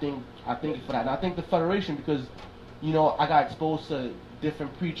 I think for that. And I think the Federation, because, you know, I got exposed to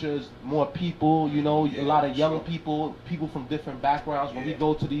different preachers, more people, you know, a lot of young people from different backgrounds. When we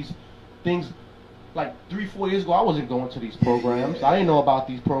go to these things, like 3-4 years ago, I wasn't going to these programs. I didn't know about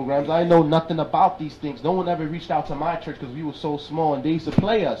these programs. I didn't know nothing about these things. No one ever reached out to my church because we were so small, and they used to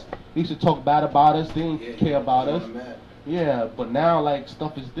play us. They used to talk bad about us. They didn't care about us. Yeah, but now, like,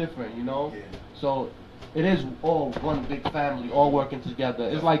 stuff is different, you know. So it is all one big family, all working together.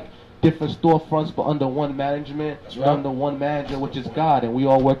 It's like different storefronts, but under one management, under one manager, which is God, and we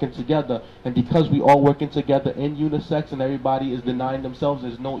all working together. And because we all working together in unisex, and everybody is denying themselves,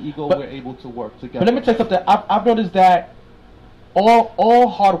 there's no ego, we're able to work together. But let me tell you something. I've noticed that all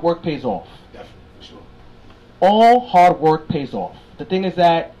hard work pays off. Definitely, for sure. All hard work pays off. The thing is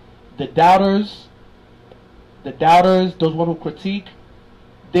that the doubters, those one who critique,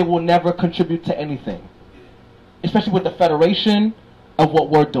 they will never contribute to anything. Especially with the Federation of what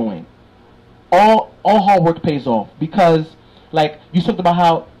we're doing. All hard work pays off, because, like, you talked about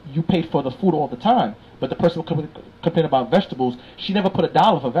how you paid for the food all the time, but the person who complained about vegetables, she never put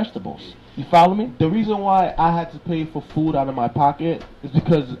 $1 for vegetables. You follow me? The reason why I had to pay for food out of my pocket is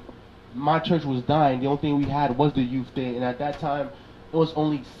because my church was dying. The only thing we had was the youth day, and at that time, it was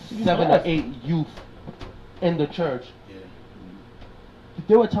only 7 or 8 youth in the church.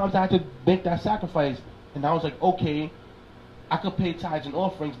 There were times I had to make that sacrifice, and I was like, okay, I could pay tithes and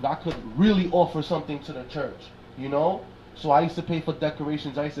offerings, but I could really offer something to the church, you know? So I used to pay for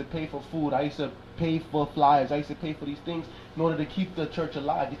decorations, I used to pay for food, I used to pay for flyers, I used to pay for these things in order to keep the church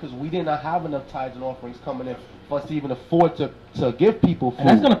alive, because we did not have enough tithes and offerings coming in for us to even afford to give people food. And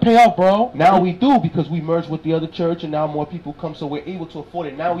that's going to pay off, bro. Now we do, because we merged with the other church, and now more people come, so we're able to afford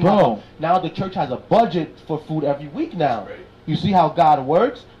it. Now now the church has a budget for food every week now. You see how God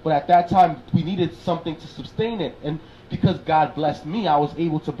works? But at that time, we needed something to sustain it. And because God blessed me, I was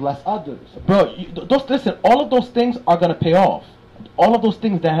able to bless others. Bro, listen, all of those things are going to pay off. All of those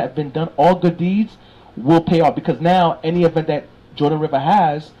things that have been done, all good deeds, will pay off. Because now, any event that Jordan River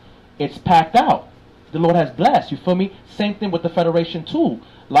has, it's packed out. The Lord has blessed, you feel me? Same thing with the Federation, too.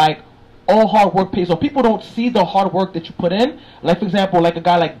 Like, all hard work pays off. People don't see the hard work that you put in. Like, for example, like a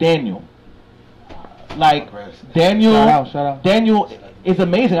guy like Daniel. Like, Daniel, shout out. Daniel is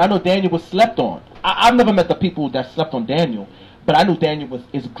amazing. I know Daniel was slept on. I've never met the people that slept on Daniel, but I knew Daniel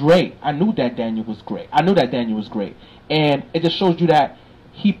is great. I knew that Daniel was great. And it just shows you that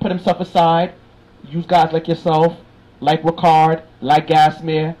he put himself aside, used guys like yourself, like Rickard, like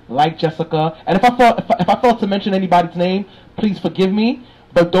Gasmere, like Jessica. And if I failed to mention anybody's name, please forgive me.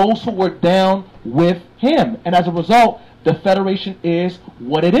 But those who were down with him, and as a result, the Federation is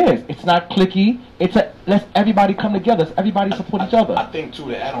what it is. It's not cliquey. Let's everybody come together. Let's everybody support each other. I think, too,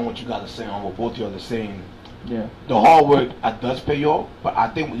 to add on what you guys are saying, on what both of you are saying, yeah, the hard work does pay off, but I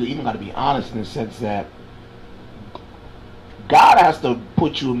think we even got to be honest in the sense that God has to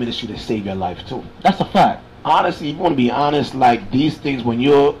put you in ministry to save your life, too. That's a fact. Honestly, if you want to be honest, like these things, when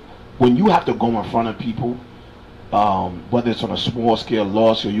you have to go in front of people, whether it's on a small scale,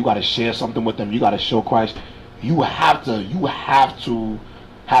 large scale, you got to share something with them. You got to show Christ. You have to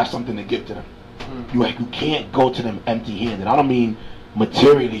have something to give to them. You can't go to them empty-handed. I don't mean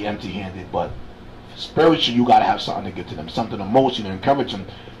materially empty-handed, but spiritually, you got to have something to give to them, something emotional to encourage them.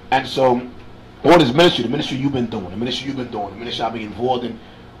 And so, all this ministry, the ministry you've been doing, the ministry I've been involved in,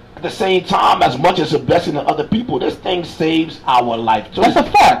 at the same time, as much as a blessing to other people, this thing saves our life too. That's a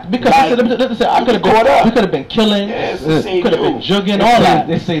fact. Because Like, I could have been, we could have been killing, Yes, could have been jugging, all that.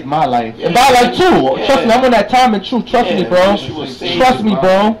 They saved my life. Yeah. And my life too. Yeah. Trust me, I'm on that time and truth. Trust me, bro. Trust me,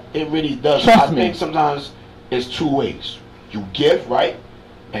 bro. It really does. Trust I me. think sometimes it's two ways. You give, right?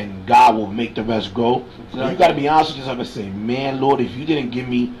 And God will make the rest grow. Exactly. You got to be honest with yourself and say, man, Lord, if you didn't give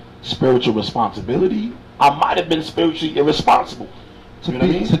me spiritual responsibility, I might have been spiritually irresponsible. To, You know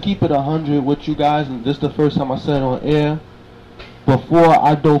what I mean? to keep it 100 with you guys, and this is the first time I said it on air, before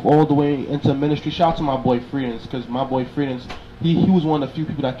I dove all the way into ministry, shout out to my boy Freedens, because my boy Freedens, he was one of the few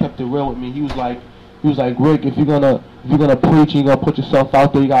people that kept it real with me. He was like, Rick, if you're gonna preach and you're gonna put yourself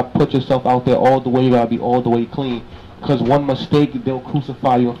out there, you gotta put yourself out there all the way. You gotta be all the way clean, because one mistake, they'll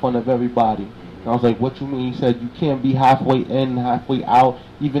crucify you in front of everybody. And I was like, what you mean? He said, you can't be halfway in, halfway out,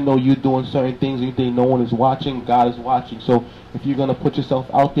 even though you're doing certain things and you think no one is watching, God is watching. So if you're going to put yourself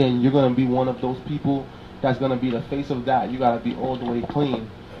out there and you're going to be one of those people that's going to be the face of that, you got to be all the way clean.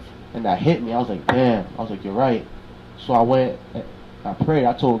 And that hit me. I was like, damn. I was like, you're right. So I went, I prayed.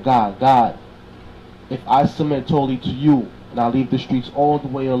 I told God, if I submit totally to you and I leave the streets all the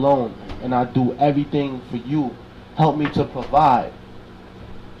way alone and I do everything for you, help me to provide.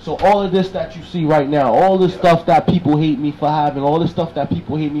 So all of this that you see right now, all this stuff that people hate me for having, all this stuff that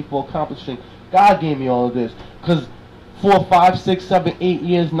people hate me for accomplishing, God gave me all of this. Because 4, 5, 6, 7, 8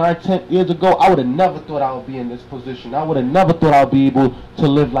 years, 9, 10 years ago, I would have never thought I would be in this position. I would have never thought I would be able to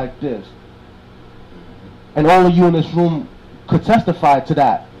live like this. And all of you in this room could testify to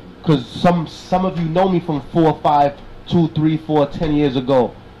that. Because some of you know me from 4, 5, 2, 3, 4, 10 years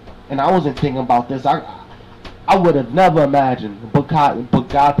ago. And I wasn't thinking about this. I would have never imagined, but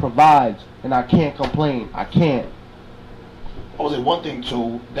God provides, and I can't complain. I can't. I would say one thing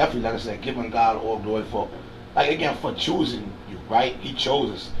too, definitely, like I said, giving God all glory for, like again, for choosing you, right? He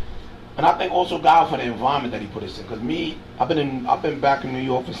chose us, and I think also God for the environment that He put us in. Cause me, I've been back in New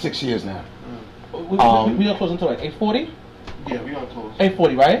York for 6 years now. We are closing to like 8:40. Yeah, we are close.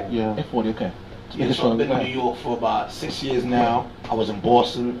 8:40, right? Yeah. 8:40. Okay. Yeah, so I've been in New York for about 6 years now. I was in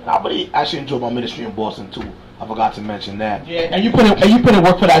Boston. I really actually enjoyed my ministry in Boston too. I forgot to mention that. Yeah, and you put in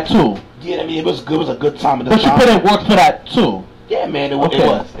work for that too. Yeah, I mean it was good. It was a good time at the But time. you put in work for that too. Yeah, man, it was,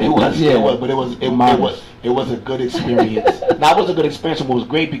 it was a good experience. Now, it was a good experience. It was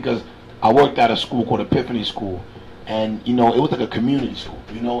great because I worked at a school called Epiphany School, and you know it was like a community school,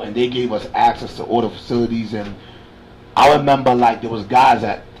 you know, and they gave us access to all the facilities. And I remember like there was guys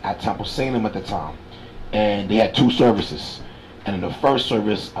at Temple Salem at the time, and they had 2 services. And in the first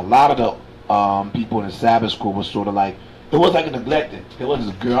service, a lot of the people in the Sabbath school was sort of like, it was like neglected. There was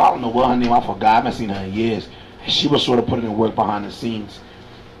this girl, I don't know what her name, I forgot, I haven't seen her in years. And she was sort of putting in work behind the scenes.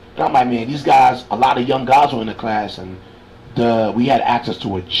 And I'm like, man, these guys, a lot of young guys were in the class, and we had access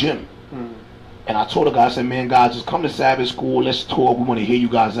to a gym. And I told the guys, I said, man, guys, just come to Sabbath school, let's talk, we want to hear you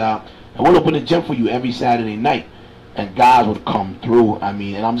guys out. And we'll open the gym for you every Saturday night. And guys would come through, I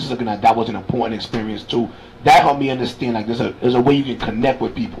mean, and I'm just looking at that was an important experience too. That helped me understand like there's a way you can connect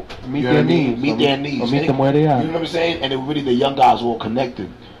with people. Meet their needs. Meet their needs. Or meet them where they are. You know what I'm saying? And it really the young guys were all connected.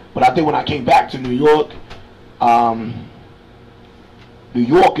 But I think when I came back to New York, New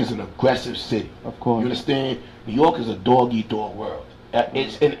York is an aggressive city. Of course. You understand? New York is a dog-eat-dog world.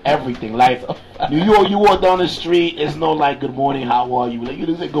 It's in everything. Like New York, you walk down the street, it's no like good morning, how are you? Like you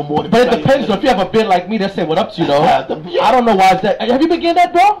just say good morning. But it depends though. If you have a bit like me, they say what up to you though. I don't know why it's that. Have you been getting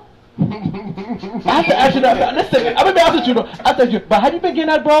that, bro? I have to ask you that. Listen, I'm gonna be honest with you though. I tell you, but have you been getting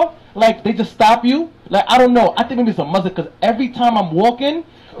that, bro? Like they just stop you? Like I don't know. I think maybe it's a muzzle because every time I'm walking,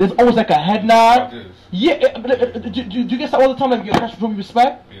 there's always like a head nod. Yeah, do you get that all the time? Like you catch from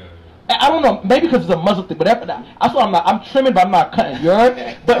respect? Yeah. I don't know, maybe because it's a muzzle thing, but that's why I'm trimming, but I'm not cutting. You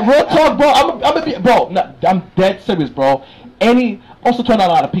heard? But real talk, bro, I'm gonna be, bro. No, I'm dead serious, bro. Also turn out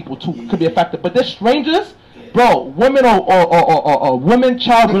a lot of people too could be a factor, but they're strangers, bro. Women or women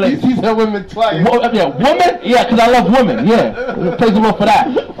child related. He said women twice. Yeah, women. Yeah, because I love women. Yeah, praise the Lord for that.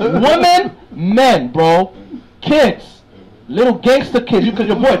 Women, men, bro, kids. Little gangster kids, because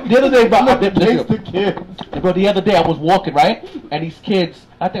your boy, the other day, gangster kids. Bro, the other day I was walking, right? And these kids,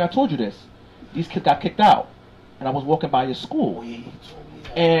 I think I told you this, these kids got kicked out. And I was walking by your school.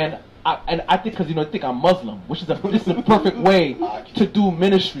 And I think, because, they think I'm Muslim, which is this is a perfect way to do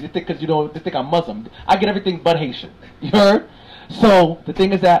ministry. They think, because, they think I'm Muslim. I get everything but Haitian. You heard? So, the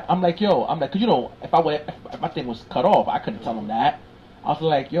thing is that, I'm like, because, if my thing was cut off, I couldn't tell them that. I was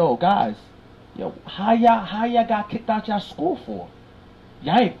like, yo, guys. Yo, how y'all got kicked out y'all school for?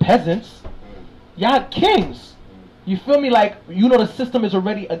 Y'all ain't peasants. Y'all kings. You feel me? Like, the system is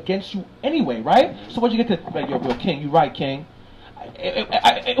already against you anyway, right? So what you get to, like, yo, king, you right, king.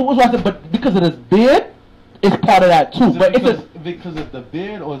 it was what I said, but because of this beard, it's part of that too. But it's because of the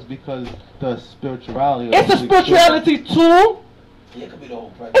beard, or is because the spirituality? It's a spirituality too. Yeah, it could be the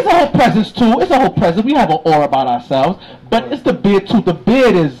whole presence. It's a whole presence too. It's a whole presence. We have an aura about ourselves, but it's the beard too. The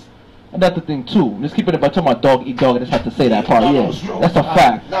beard is another thing too. Just keep it about talking about dog eat dog. I just have to say that part. Yeah, that's a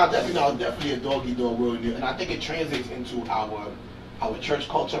fact. Definitely a dog eat dog world, and I think it translates into our church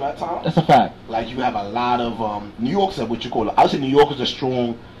culture at times. That's a fact. Like you have a lot of New York's what you call it. I would say New York is a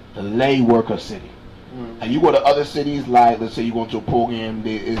strong lay worker city. And you go to other cities, like let's say you go into a program,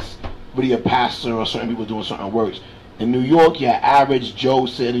 there is really a pastor or certain people doing certain works. In New York, your average Joe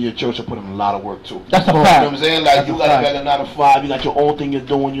sitting in your church will put in a lot of work too. That's a fact. You know what I'm saying? Like you got a 9 to 5, you got your own thing you're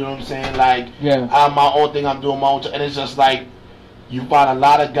doing. You know what I'm saying? Like I have my own thing, I'm doing my own, and it's just like you find a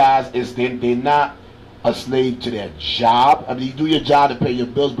lot of guys they're not a slave to their job. I mean, you do your job to pay your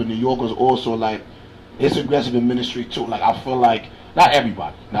bills, but New York is also like it's aggressive in ministry too. Like I feel like. Not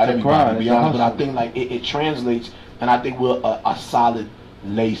everybody, to be honest, but I think like it translates, and I think we're a solid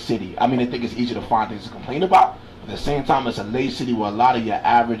lay city. I mean, I think it's easy to find things to complain about, but at the same time, it's a lay city where a lot of your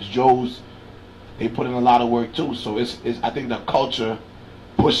average Joes, they put in a lot of work too. So it's I think the culture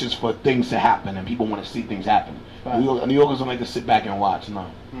pushes for things to happen, and people want to see things happen. Right. New Yorkers don't like to sit back and watch, no.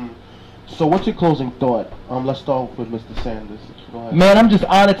 So what's your closing thought? Let's start with Mr. Sanders. Go ahead. Man, I'm just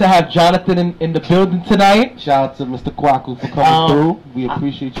honored to have Jonathan in the building tonight. Shout out to Mr. Coicou for coming through. We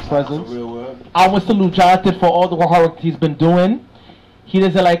appreciate your presence. Real word. I want to salute Jonathan for all the hard work he's been doing. He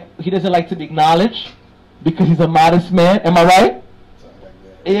doesn't like to be acknowledged because he's a modest man. Am I right?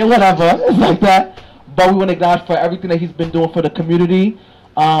 Yeah, whatever. It's like that. But we want to acknowledge for everything that he's been doing for the community.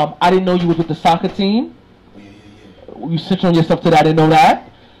 I didn't know you was with the soccer team. Yeah. You switched on yourself to that. I didn't know that.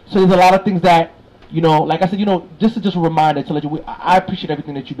 So there's a lot of things that, you know, like I said, you know, this is just a reminder to let you. I appreciate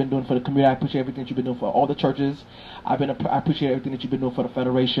everything that you've been doing for the community. I appreciate everything that you've been doing for all the churches. I appreciate everything that you've been doing for the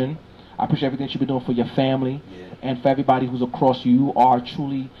federation. I appreciate everything that you've been doing for your family and for everybody who's across you. You are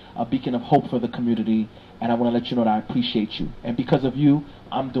truly a beacon of hope for the community, and I want to let you know that I appreciate you. And because of you,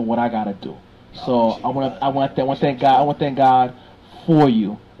 I'm doing what I gotta do. So I want to thank God. I want to thank God for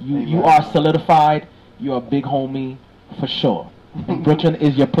you. You are solidified. You're a big homie for sure. And Brooklyn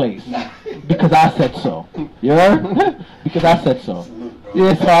is your place because I said so. You heard? Because I said so.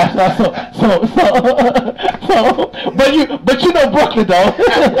 Yeah, but you know Brooklyn though.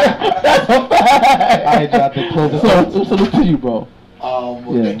 That's a fact. I got the closest. So salute to you, bro.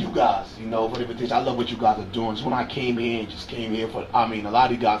 Thank you guys, you know, for the invitation. I love what you guys are doing. So when I came here, I mean, a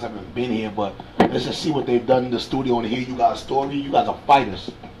lot of you guys haven't been here, but let's just see what they've done in the studio and hear you guys' story. You guys are fighters,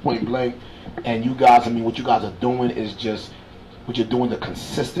 point blank. And you guys, I mean, what you guys are doing is just what you're doing, the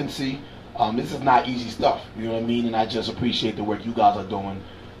consistency. This is not easy stuff, you know what I mean? And I just appreciate the work you guys are doing.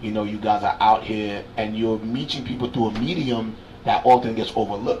 You know, you guys are out here and you're reaching people through a medium that often gets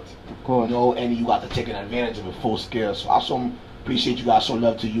overlooked. Of course. You know, and you got to take advantage of it full scale. So I appreciate you guys, so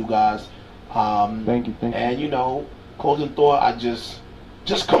love to you guys. Thank you. And you know, closing thought, I just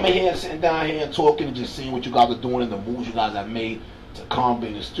coming here and sitting down here and talking and just seeing what you guys are doing and the moves you guys have made to come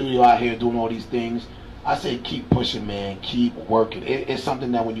in the studio out here doing all these things. I say keep pushing, man. Keep working. It's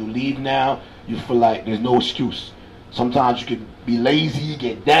something that when you leave now, you feel like there's no excuse. Sometimes you can be lazy,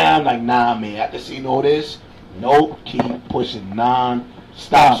 get down, like, nah, man, after seeing all this, nope, keep pushing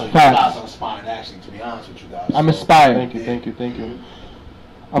non-stop. So you guys are inspiring, actually, to be honest with you guys. I'm inspired. Thank you.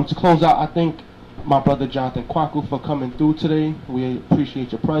 To close out, I thank my brother Jonathan Coicou for coming through today. We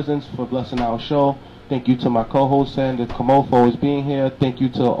appreciate your presence, for blessing our show. Thank you to my co-host, Sanders Cameau, for always being here. Thank you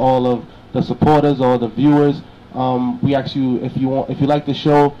to all of the supporters, all the viewers. We ask you, if you like the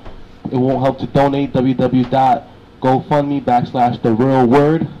show, it won't help to donate. www.gofundme.com/The Real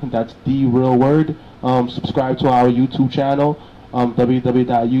Word. That's The Real Word. Subscribe to our YouTube channel.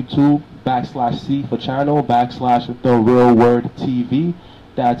 www.youtube.com/C for channel /The Real Word TV.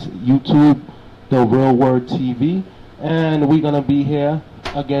 That's YouTube, The Real Word TV. And we're gonna be here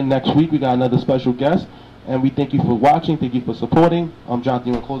again next week. We got another special guest. And we thank you for watching. Thank you for supporting. Jonathan,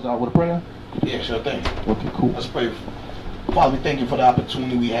 you want to close out with a prayer? Yeah, sure thing. Okay, cool. Let's pray. Father, we thank you for the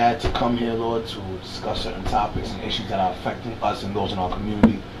opportunity we had to come here, Lord, to discuss certain topics and issues that are affecting us and those in our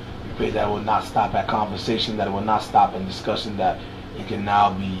community. We pray that it will not stop at conversation, that it will not stop in discussion, that it can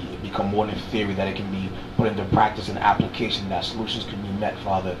now become more than theory, that it can be put into practice and application, that solutions can be met,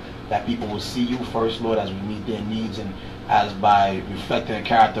 Father, that people will see you first, Lord, as we meet their needs, and as by reflecting the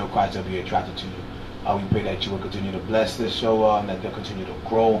character of Christ, they'll be attracted to you. We pray that you will continue to bless this show and that they'll continue to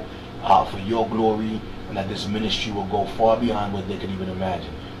grow for your glory, and that this ministry will go far beyond what they could even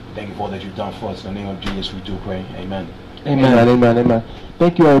imagine. Thank you for all that you've done for us. In the name of Jesus, we do pray. Amen. Amen.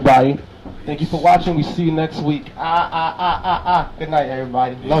 Thank you, everybody. Thank you for watching. We see you next week. Good night,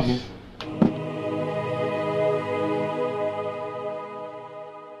 everybody. Love you.